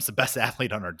immediately becomes the best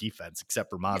athlete on our defense,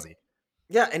 except for Mazi.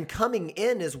 Yeah, and coming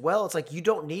in as well, it's like you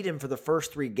don't need him for the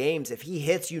first 3 games. If he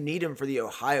hits, you need him for the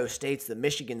Ohio States, the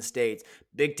Michigan States,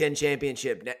 Big Ten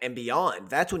championship, and beyond.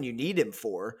 That's when you need him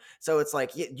for. So it's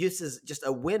like, this is just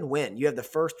a win-win. You have the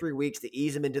first 3 weeks to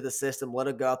ease him into the system, let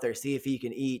him go out there, see if he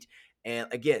can eat. And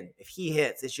again, if he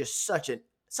hits, it's just such an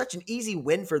easy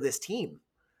win for this team.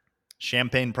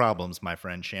 Champagne problems, my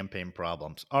friend. Champagne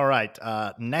problems. All right.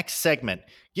 Next segment.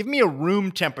 Give me a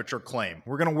room temperature claim.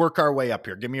 We're going to work our way up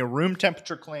here. Give me a room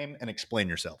temperature claim and explain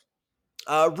yourself.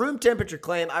 Room temperature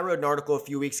claim. I wrote an article a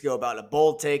few weeks ago about a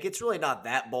bold take. It's really not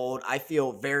that bold. I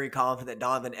feel very confident that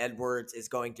Donovan Edwards is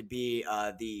going to be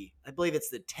I believe it's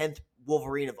the 10th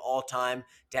Wolverine of all time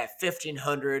to have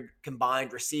 1,500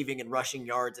 combined receiving and rushing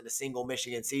yards in a single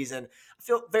Michigan season. I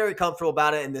feel very comfortable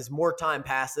about it. And as more time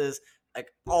passes, like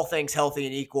all things healthy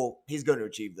and equal, he's going to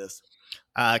achieve this.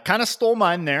 Kind of stole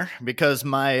mine there because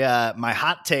my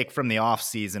hot take from the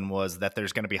offseason was that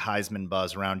there's going to be Heisman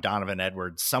buzz around Donovan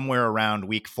Edwards somewhere around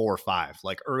week 4 or 5,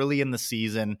 like early in the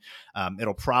season.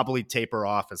 It'll probably taper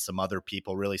off as some other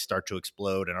people really start to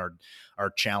explode and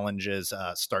our challenges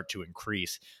start to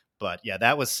increase. But yeah,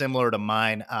 that was similar to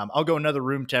mine. I'll go another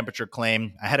room temperature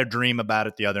claim. I had a dream about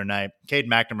it the other night. Cade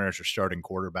McNamara is your starting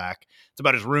quarterback. It's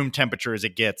about as room temperature as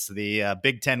it gets. The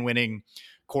Big Ten winning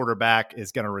quarterback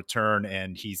is going to return,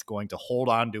 and he's going to hold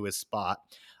on to his spot.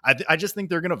 I just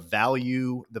think they're going to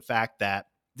value the fact that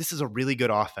this is a really good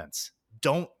offense.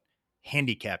 Don't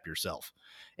handicap yourself.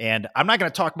 And I'm not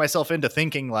going to talk myself into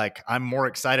thinking like I'm more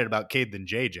excited about Cade than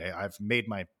JJ. I've made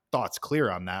my thoughts clear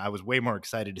on that. I was way more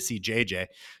excited to see JJ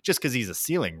just because he's a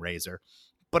ceiling raiser.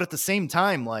 But at the same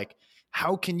time, like,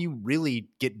 how can you really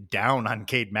get down on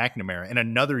Cade McNamara in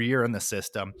another year in the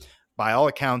system? By all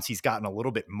accounts, he's gotten a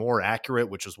little bit more accurate,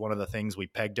 which was one of the things we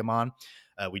pegged him on.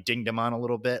 We dinged him on a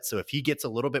little bit. So if he gets a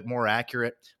little bit more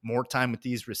accurate, more time with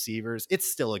these receivers, it's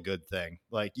still a good thing.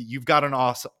 Like, you've got an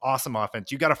awesome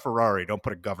offense. You got a Ferrari. Don't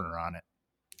put a governor on it.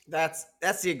 That's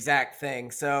the exact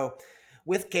thing. So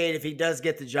with Cade, if he does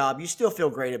get the job, you still feel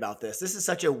great about this. This is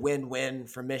such a win-win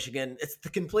for Michigan. It's the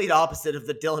complete opposite of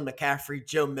the Dylan McCaffrey,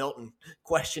 Joe Milton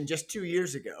question just 2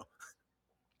 years ago.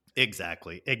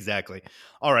 Exactly.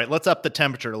 All right, let's up the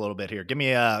temperature a little bit here. Give me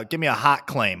a hot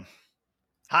claim.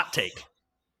 Hot take.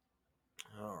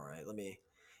 All right,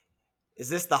 is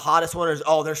this the hottest one?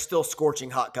 There's still scorching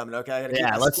hot coming. Okay.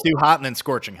 Let's do hot and then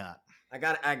scorching hot. I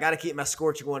got to keep my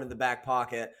scorching one in the back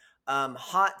pocket.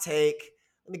 Hot take.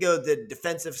 Let me go to the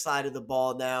defensive side of the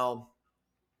ball now.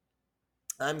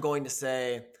 I'm going to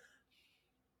say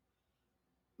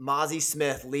Mazi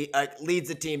Smith leads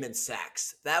the team in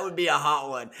sacks. That would be a hot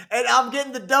one. And I'm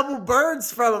getting the double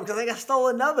birds from him because I think I stole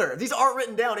another. These aren't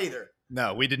written down either.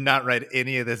 No, we did not write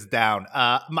any of this down.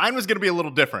 Mine was going to be a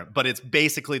little different, but it's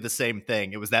basically the same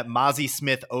thing. It was that Mazi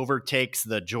Smith overtakes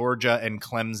the Georgia and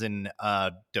Clemson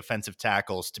defensive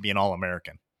tackles to be an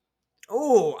All-American.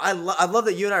 Oh, I love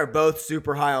that you and I are both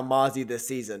super high on Mazi this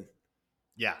season.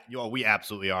 Yeah, we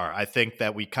absolutely are. I think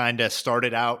that we kind of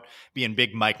started out being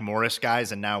big Mike Morris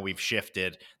guys, and now we've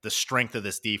shifted. The strength of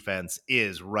this defense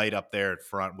is right up there at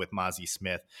front with Mazi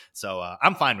Smith. So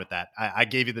I'm fine with that. I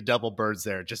gave you the double birds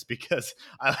there just because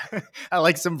I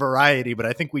like some variety, but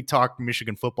I think we talked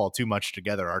Michigan football too much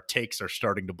together. Our takes are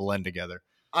starting to blend together.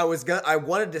 I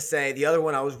wanted to say the other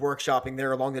one I was workshopping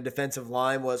there along the defensive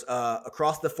line was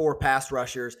across the 4 pass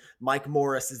rushers, Mike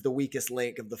Morris is the weakest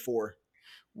link of the 4.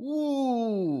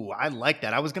 Ooh, I like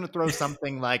that. I was going to throw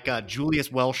something like Julius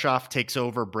Welshoff takes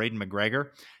over Braden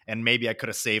McGregor, and maybe I could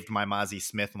have saved my Mozzie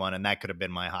Smith one, and that could have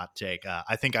been my hot take.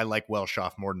 I think I like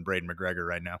Welshoff more than Braden McGregor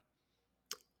right now.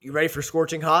 You ready for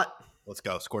Scorching Hot? Let's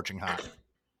go. Scorching Hot.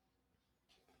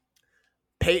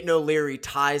 Peyton O'Leary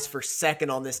ties for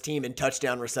second on this team in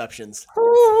touchdown receptions.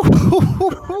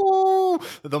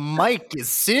 The mic is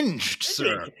singed,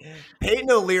 sir. Peyton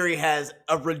O'Leary has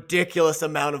a ridiculous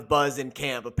amount of buzz in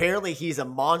camp. Apparently, he's a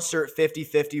monster at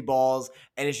 50-50 balls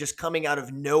and is just coming out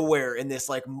of nowhere in this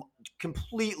like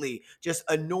completely just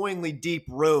annoyingly deep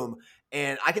room.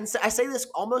 And I say this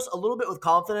almost a little bit with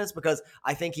confidence because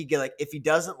I think he get like if he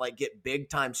doesn't like get big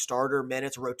time starter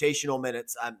minutes, rotational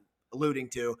minutes, I'm alluding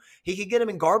to, he could get him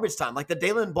in garbage time, like the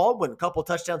Dalen Baldwin couple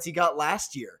touchdowns he got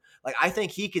last year. Like I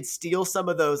think he could steal some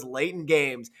of those late in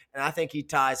games, and I think he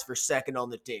ties for second on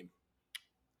the team.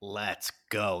 Let's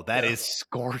go. That is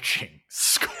scorching.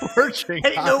 Scorching.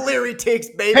 Peyton O'Leary takes,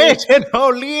 baby. Peyton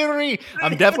O'Leary.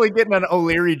 I'm definitely getting an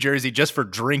O'Leary jersey just for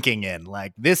drinking in.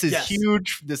 Like, this is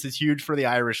huge. This is huge for the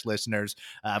Irish listeners.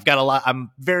 I've got a lot. I'm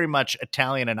very much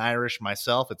Italian and Irish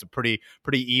myself. It's a pretty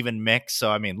even mix. So,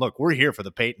 I mean, look, we're here for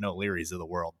the Peyton O'Learys of the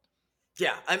world.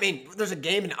 Yeah. I mean, there's a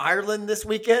game in Ireland this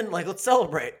weekend. Like, let's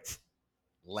celebrate.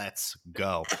 Let's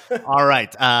go. All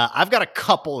right. I've got a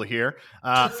couple here.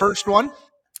 First one.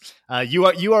 You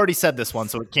already said this one,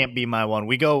 so it can't be my one.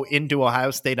 We go into Ohio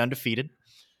State undefeated.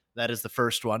 That is the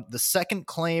first one. The second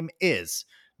claim is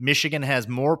Michigan has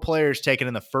more players taken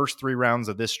in the first 3 rounds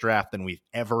of this draft than we've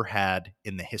ever had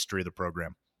in the history of the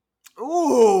program.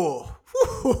 Ooh.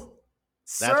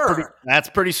 That's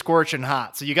pretty scorching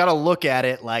hot. So you got to look at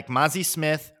it like Mozzie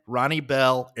Smith, Ronnie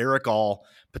Bell, Eric All,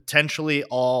 potentially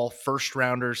all first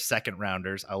rounders, second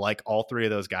rounders. I like all 3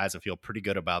 of those guys. I feel pretty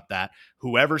good about that.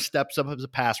 Whoever steps up as a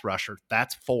pass rusher,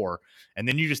 that's 4. And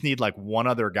then you just need like one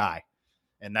other guy.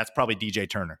 And that's probably DJ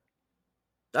Turner.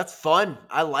 That's fun.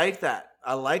 I like that.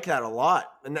 I like that a lot.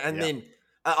 And then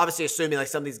obviously assuming like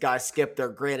some of these guys skip their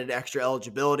granted extra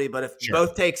eligibility, but if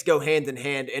both takes go hand in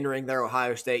hand entering their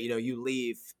Ohio State, you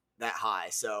leave that high.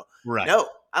 So no,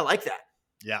 I like that.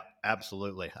 Yeah,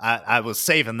 absolutely. I was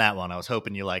saving that one. I was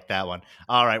hoping you liked that one.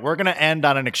 All right, we're going to end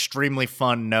on an extremely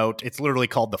fun note. It's literally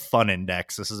called the Fun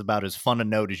Index. This is about as fun a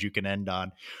note as you can end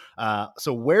on.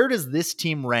 So where does this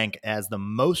team rank as the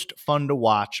most fun to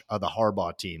watch of the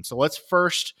Harbaugh team? So let's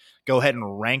first go ahead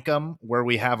and rank them where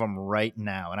we have them right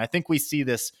now. And I think we see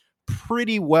this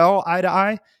pretty well eye to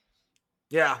eye.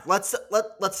 Yeah, let's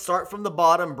start from the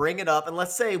bottom, bring it up, and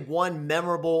let's say one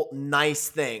memorable, nice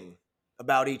thing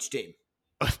about each team.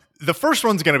 The first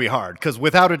one's going to be hard because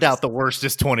without a doubt, the worst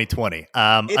is 2020.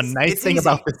 A nice thing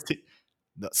about this team,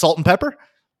 salt and pepper.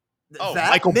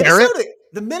 Michael Barrett,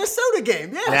 the Minnesota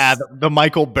game. Yes. Yeah, the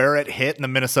Michael Barrett hit in the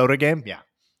Minnesota game. Yeah.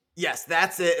 Yes,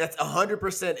 that's it. That's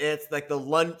 100% it. It's like the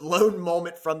lone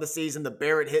moment from the season. The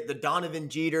Barrett hit, the Donovan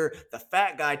Jeter, the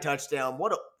fat guy touchdown.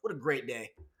 What a great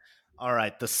day. All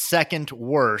right. The second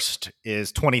worst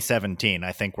is 2017.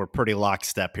 I think we're pretty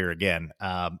lockstep here again.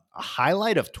 A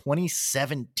highlight of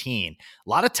 2017. A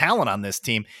lot of talent on this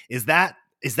team. Is that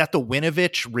the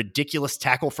Winovich ridiculous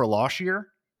tackle for loss year?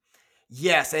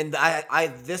 Yes. And I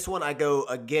this one, I go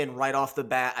again, right off the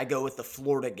bat, I go with the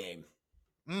Florida game.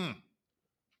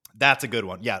 That's a good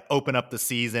one. Yeah, open up the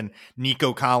season.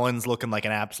 Nico Collins looking like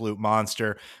an absolute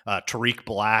monster. Tariq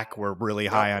Black, we're really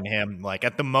high on him. Like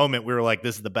at the moment, we were like,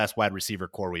 this is the best wide receiver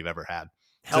core we've ever had.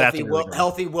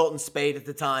 Healthy Wilton Spade at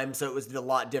the time, so it was a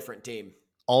lot different team.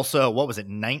 Also, what was it,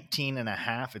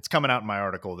 19.5? It's coming out in my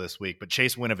article this week, but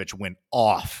Chase Winovich went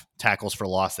off tackles for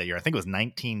loss that year. I think it was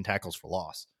 19 tackles for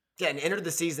loss. Yeah, and entered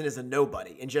the season as a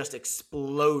nobody and just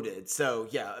exploded. So,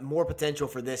 yeah, more potential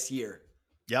for this year.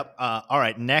 Yep. All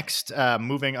right. Next,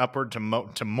 moving upward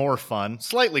to more fun,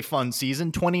 slightly fun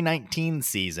season, 2019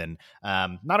 season.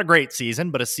 Not a great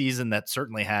season, but a season that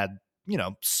certainly had,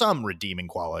 some redeeming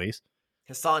qualities.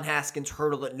 Hassan Haskins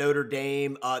hurdle at Notre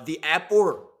Dame,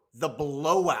 the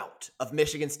blowout of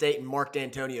Michigan State and Mark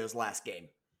D'Antonio's last game.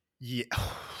 Yeah.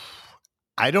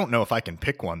 I don't know if I can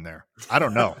pick one there. I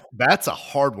don't know. That's a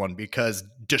hard one because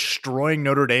destroying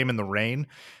Notre Dame in the rain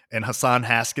and Hassan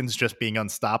Haskins just being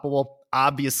unstoppable,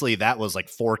 obviously that was like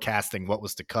forecasting what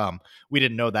was to come. We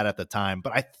didn't know that at the time,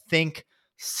 but I think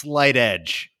slight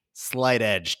edge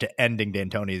to ending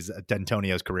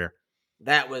D'Antonio's career.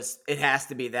 It has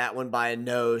to be that one by a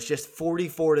nose, just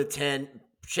 44-10.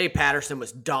 Shea Patterson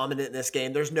was dominant in this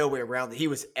game. There's no way around it. He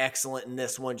was excellent in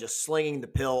this one, just slinging the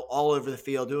pill all over the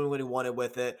field, doing what he wanted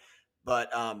with it.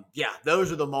 But,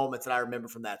 those are the moments that I remember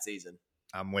from that season.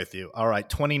 I'm with you. All right,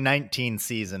 2019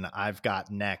 season I've got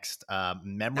next.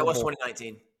 Memorable. That was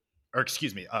 2019. or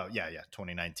excuse me. Oh, yeah,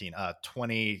 2019.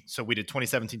 So we did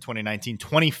 2017, 2019,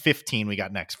 2015 we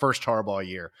got next. First Harbaugh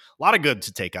year. A lot of good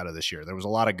to take out of this year. There was a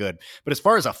lot of good. But as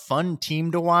far as a fun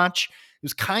team to watch, it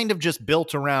was kind of just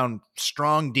built around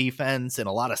strong defense and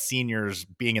a lot of seniors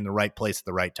being in the right place at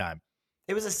the right time.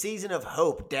 It was a season of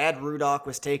hope. Dad Rudock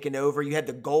was taking over. You had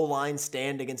the goal line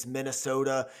stand against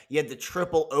Minnesota. You had the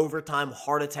triple overtime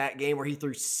heart attack game where he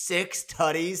threw 6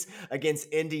 tutties against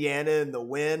Indiana in the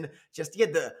win. Just you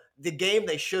had the game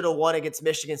they should have won against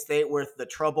Michigan State with the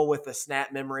trouble with the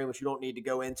snap memory, which we don't need to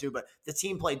go into, but the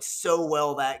team played so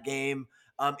well that game.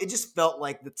 It just felt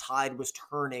like the tide was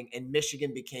turning and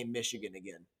Michigan became Michigan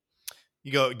again.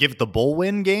 You go give it the bowl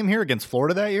win game here against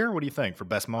Florida that year? What do you think for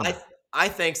best moment? I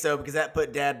think so, because that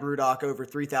put Dad Rudock over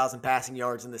 3,000 passing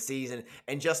yards in the season.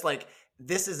 And just like,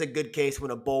 this is a good case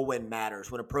when a bowl win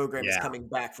matters, when a program is coming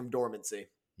back from dormancy.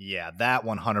 Yeah, that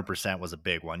 100% was a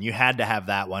big one. You had to have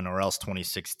that one or else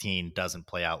 2016 doesn't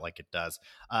play out like it does.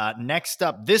 Next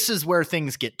up, this is where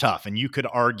things get tough, and you could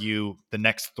argue the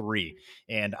next 3.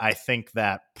 And I think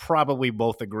that probably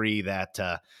both agree that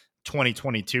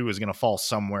 2022 is going to fall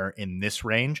somewhere in this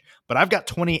range. But I've got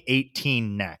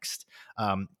 2018 next.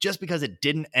 Just because it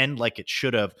didn't end like it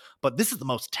should have. But this is the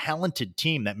most talented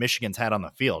team that Michigan's had on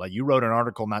the field. You wrote an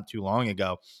article not too long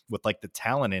ago with like the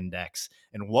talent index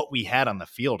and what we had on the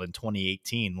field in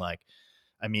 2018.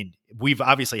 We've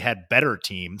obviously had better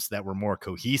teams that were more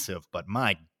cohesive, but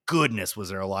my goodness, was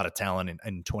there a lot of talent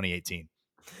in 2018.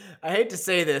 I hate to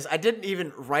say this. I didn't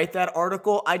even write that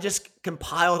article. I just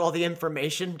compiled all the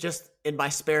information just in my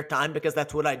spare time because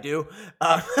that's what I do.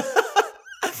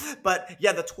 But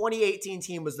yeah, the 2018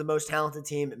 team was the most talented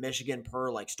team at Michigan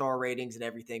per like star ratings and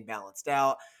everything balanced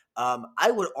out. I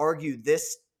would argue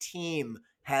this team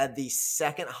had the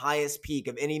second highest peak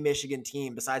of any Michigan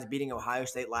team besides beating Ohio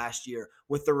State last year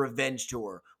with the revenge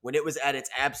tour, when it was at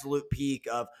its absolute peak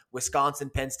of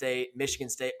Wisconsin, Penn State, Michigan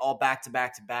State, all back to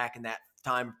back to back. And that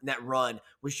time, that run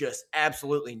was just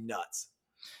absolutely nuts.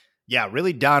 Yeah,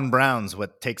 really Don Brown's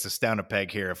what takes us down a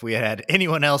peg here. If we had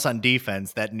anyone else on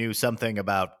defense that knew something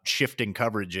about shifting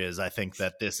coverages, I think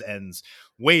that this ends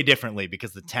way differently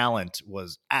because the talent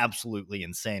was absolutely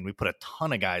insane. We put a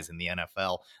ton of guys in the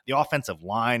NFL. The offensive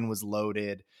line was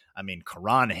loaded. I mean,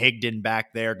 Karan Higdon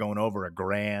back there going over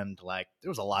 $1,000. Like, there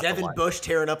was a lot. Devin Bush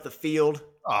tearing up the field.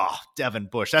 Oh, Devin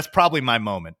Bush. That's probably my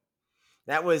moment.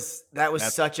 That was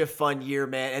such a fun year,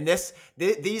 man. And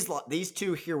these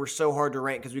two here were so hard to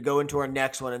rank because we go into our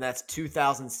next one, and that's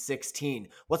 2016.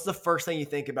 What's the first thing you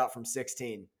think about from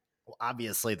 16? Well,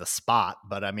 obviously the spot,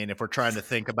 but I mean, if we're trying to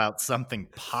think about something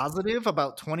positive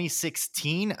about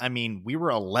 2016, I mean, we were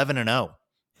 11-0,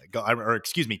 or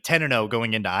excuse me, 10-0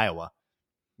 going into Iowa.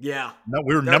 Yeah, no,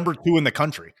 we were number 2 in the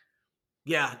country.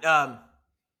 Yeah.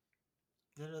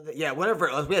 Yeah, whatever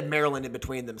it was. We had Maryland in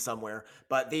between them somewhere.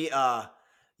 But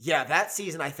that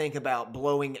season, I think about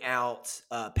blowing out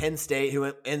Penn State, who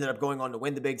ended up going on to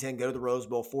win the Big Ten, go to the Rose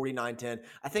Bowl, 49-10.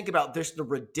 I think about this, the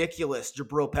ridiculous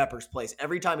Jabril Peppers plays.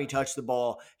 Every time he touched the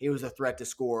ball, he was a threat to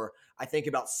score. I think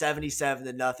about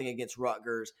 77-0 against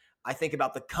Rutgers. I think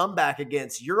about the comeback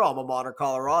against your alma mater,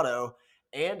 Colorado.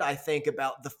 And I think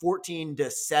about the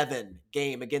 14-7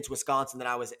 game against Wisconsin that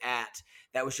I was at.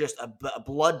 That was just a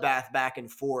bloodbath back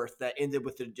and forth that ended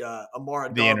with the Amara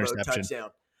Darboh touchdown.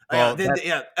 Well,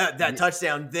 that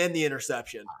touchdown, then the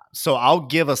interception. So I'll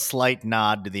give a slight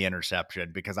nod to the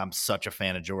interception because I'm such a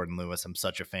fan of Jordan Lewis. I'm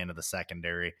such a fan of the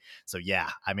secondary. So yeah,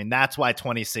 I mean, that's why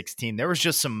 2016, there was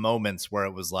just some moments where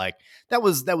it was like, that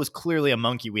was clearly a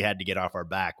monkey we had to get off our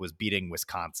back, was beating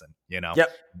Wisconsin,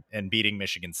 and beating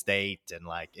Michigan State. And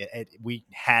like, we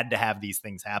had to have these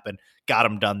things happen. Got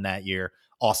them done that year.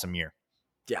 Awesome year.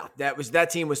 Yeah, that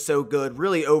team was so good,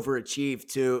 really overachieved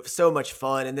too. So much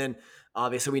fun. And then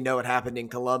obviously, we know what happened in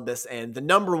Columbus, and the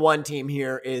number 1 team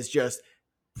here is just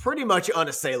pretty much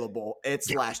unassailable.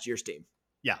 It's last year's team.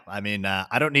 Yeah, I mean,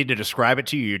 I don't need to describe it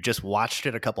to you. You just watched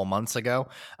it a couple months ago.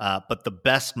 But the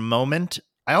best moment,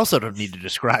 I also don't need to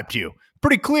describe to you.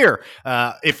 Pretty clear.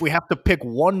 If we have to pick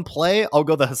one play, I'll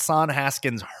go the Hassan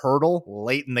Haskins hurdle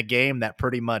late in the game that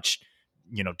pretty much,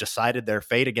 decided their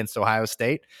fate against Ohio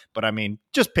State. But I mean,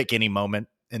 just pick any moment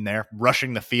in there.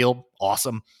 Rushing the field,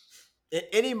 awesome.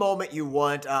 Any moment you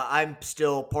want. I'm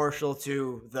still partial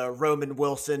to the Roman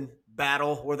Wilson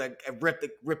battle where they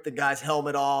ripped the guy's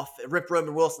helmet off. It ripped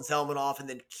Roman Wilson's helmet off, and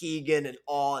then Keegan and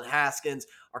Haskins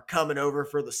are coming over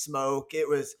for the smoke. It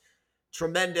was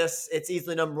tremendous. It's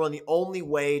easily number 1. The only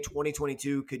way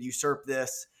 2022 could usurp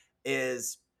this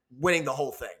is winning the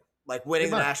whole thing, like winning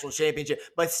the national championship.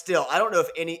 But still, I don't know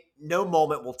if no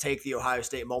moment will take the Ohio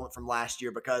State moment from last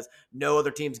year because no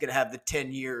other team's going to have the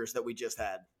 10 years that we just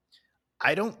had.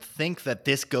 I don't think that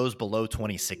this goes below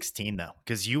 2016 though,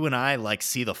 because you and I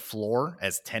see the floor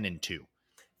as 10-2.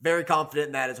 Very confident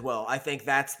in that as well. I think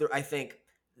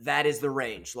that is the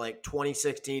range,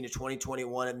 2016 to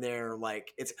 2021 in there.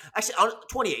 It's actually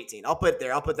 2018. I'll put it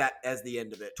there. I'll put that as the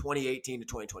end of it. 2018 to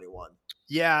 2021.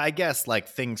 Yeah, I guess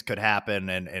things could happen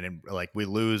and we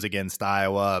lose against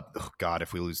Iowa. Oh God,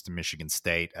 if we lose to Michigan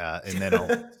State, and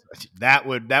then that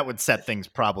would set things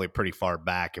probably pretty far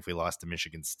back if we lost to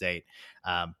Michigan State.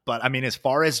 But I mean, as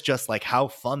far as just how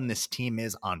fun this team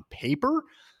is on paper,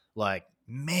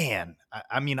 man,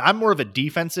 I mean, I'm more of a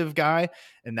defensive guy,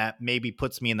 and that maybe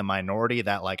puts me in the minority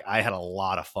that I had a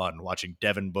lot of fun watching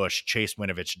Devin Bush, Chase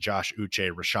Winovich, Josh Uche,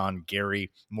 Rashawn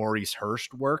Gary, Maurice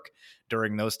Hurst work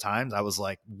during those times. I was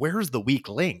like, where's the weak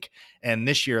link? And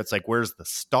this year it's where's the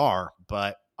star?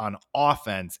 But on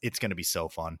offense, it's going to be so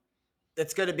fun.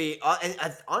 It's going to be, and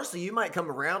honestly, you might come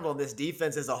around on this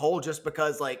defense as a whole just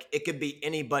because, it could be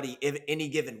anybody in any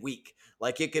given week.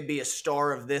 It could be a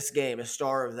star of this game, a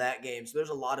star of that game. So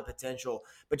there's a lot of potential.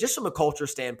 But just from a culture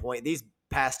standpoint, these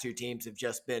past two teams have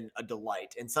just been a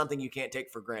delight and something you can't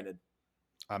take for granted.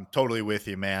 I'm totally with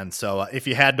you, man. So if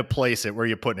you had to place it, where are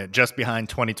you putting it? Just behind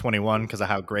 2021 because of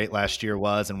how great last year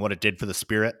was and what it did for the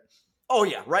spirit? Oh,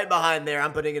 yeah. Right behind there.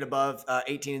 I'm putting it above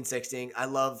 18 and 16. I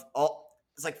love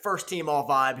it's first team all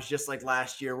vibes, just like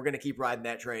last year. We're going to keep riding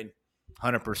that train.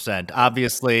 100%.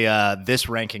 Obviously, this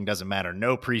ranking doesn't matter.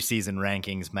 No preseason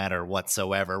rankings matter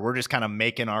whatsoever. We're just kind of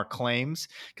making our claims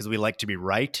because we like to be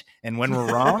right. And when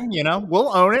we're wrong,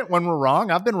 we'll own it when we're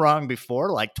wrong. I've been wrong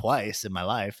before, twice in my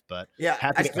life, but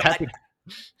yeah,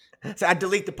 So I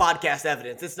delete the podcast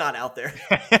evidence. It's not out there.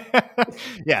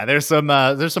 Yeah, there's some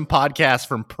podcasts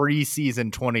from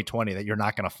preseason 2020 that you're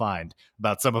not going to find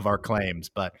about some of our claims.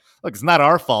 But look, it's not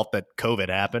our fault that COVID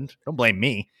happened. Don't blame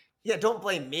me. Yeah, don't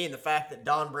blame me in the fact that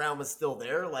Don Brown was still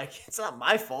there. It's not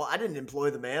my fault. I didn't employ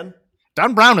the man.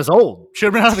 Don Brown is old. Should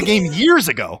have been out of the game years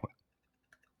ago.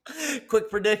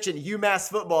 Quick prediction, UMass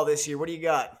football this year. What do you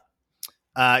got?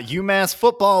 UMass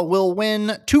football will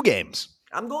win 2 games.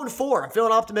 I'm going 4. I'm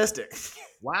feeling optimistic.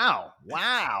 Wow.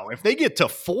 If they get to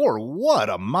 4, what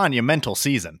a monumental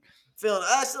season.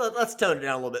 Let's tone it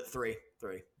down a little bit. 3.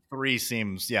 3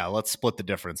 seems, let's split the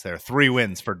difference there. 3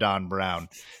 wins for Don Brown.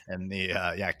 And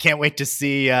can't wait to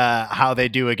see how they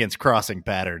do against crossing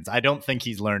patterns. I don't think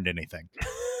he's learned anything.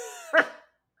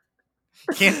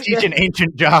 Can't teach an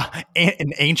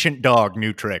ancient dog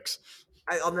new tricks.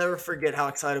 I'll never forget how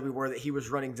excited we were that he was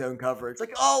running zone coverage.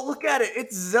 Oh, look at it.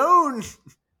 It's zone.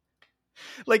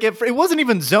 It wasn't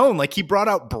even zone. He brought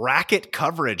out bracket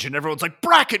coverage and everyone's like,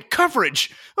 bracket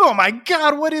coverage. Oh my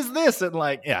God, what is this? And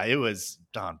it was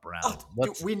Don Brown. Oh,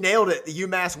 dude, we nailed it. The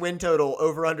UMass win total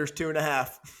over unders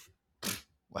 2.5.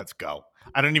 Let's go.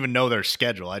 I don't even know their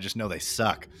schedule. I just know they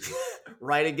suck.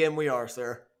 Right again, we are,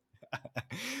 sir.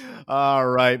 All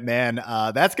right, man.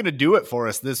 That's going to do it for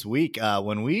us this week.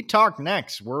 When we talk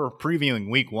next, we're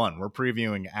previewing week 1. We're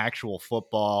previewing actual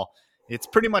football. It's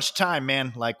pretty much time,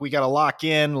 man. We got to lock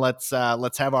in. Let's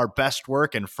have our best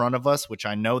work in front of us, which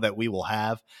I know that we will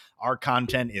have. Our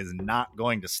content is not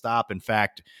going to stop. In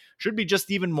fact, should be just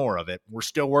even more of it. We're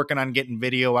still working on getting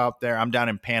video out there. I'm down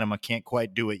in Panama. Can't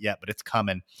quite do it yet, but it's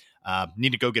coming.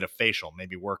 Need to go get a facial,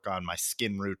 maybe work on my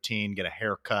skin routine, get a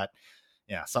haircut.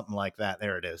 Yeah, something like that.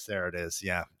 There it is.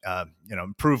 Yeah.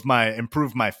 Improve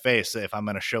my face if I'm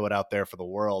going to show it out there for the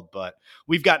world. But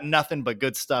we've got nothing but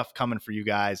good stuff coming for you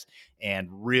guys, and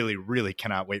really, really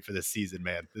cannot wait for this season,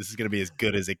 man. This is going to be as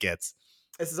good as it gets.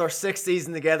 This is our 6th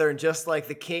season together, and just like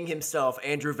the king himself,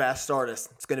 Andrew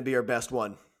Vastardis, it's going to be our best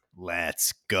one.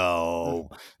 Let's go.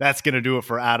 That's going to do it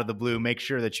for Out of the Blue. Make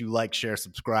sure that you like, share,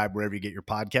 subscribe wherever you get your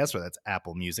podcasts, whether that's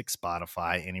Apple Music,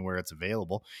 Spotify, anywhere it's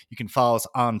available. You can follow us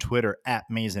on Twitter at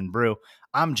Maize and Brew.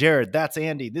 I'm Jared. That's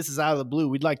Andy. This is Out of the Blue.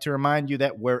 We'd like to remind you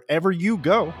that wherever you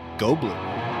go, go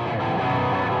blue.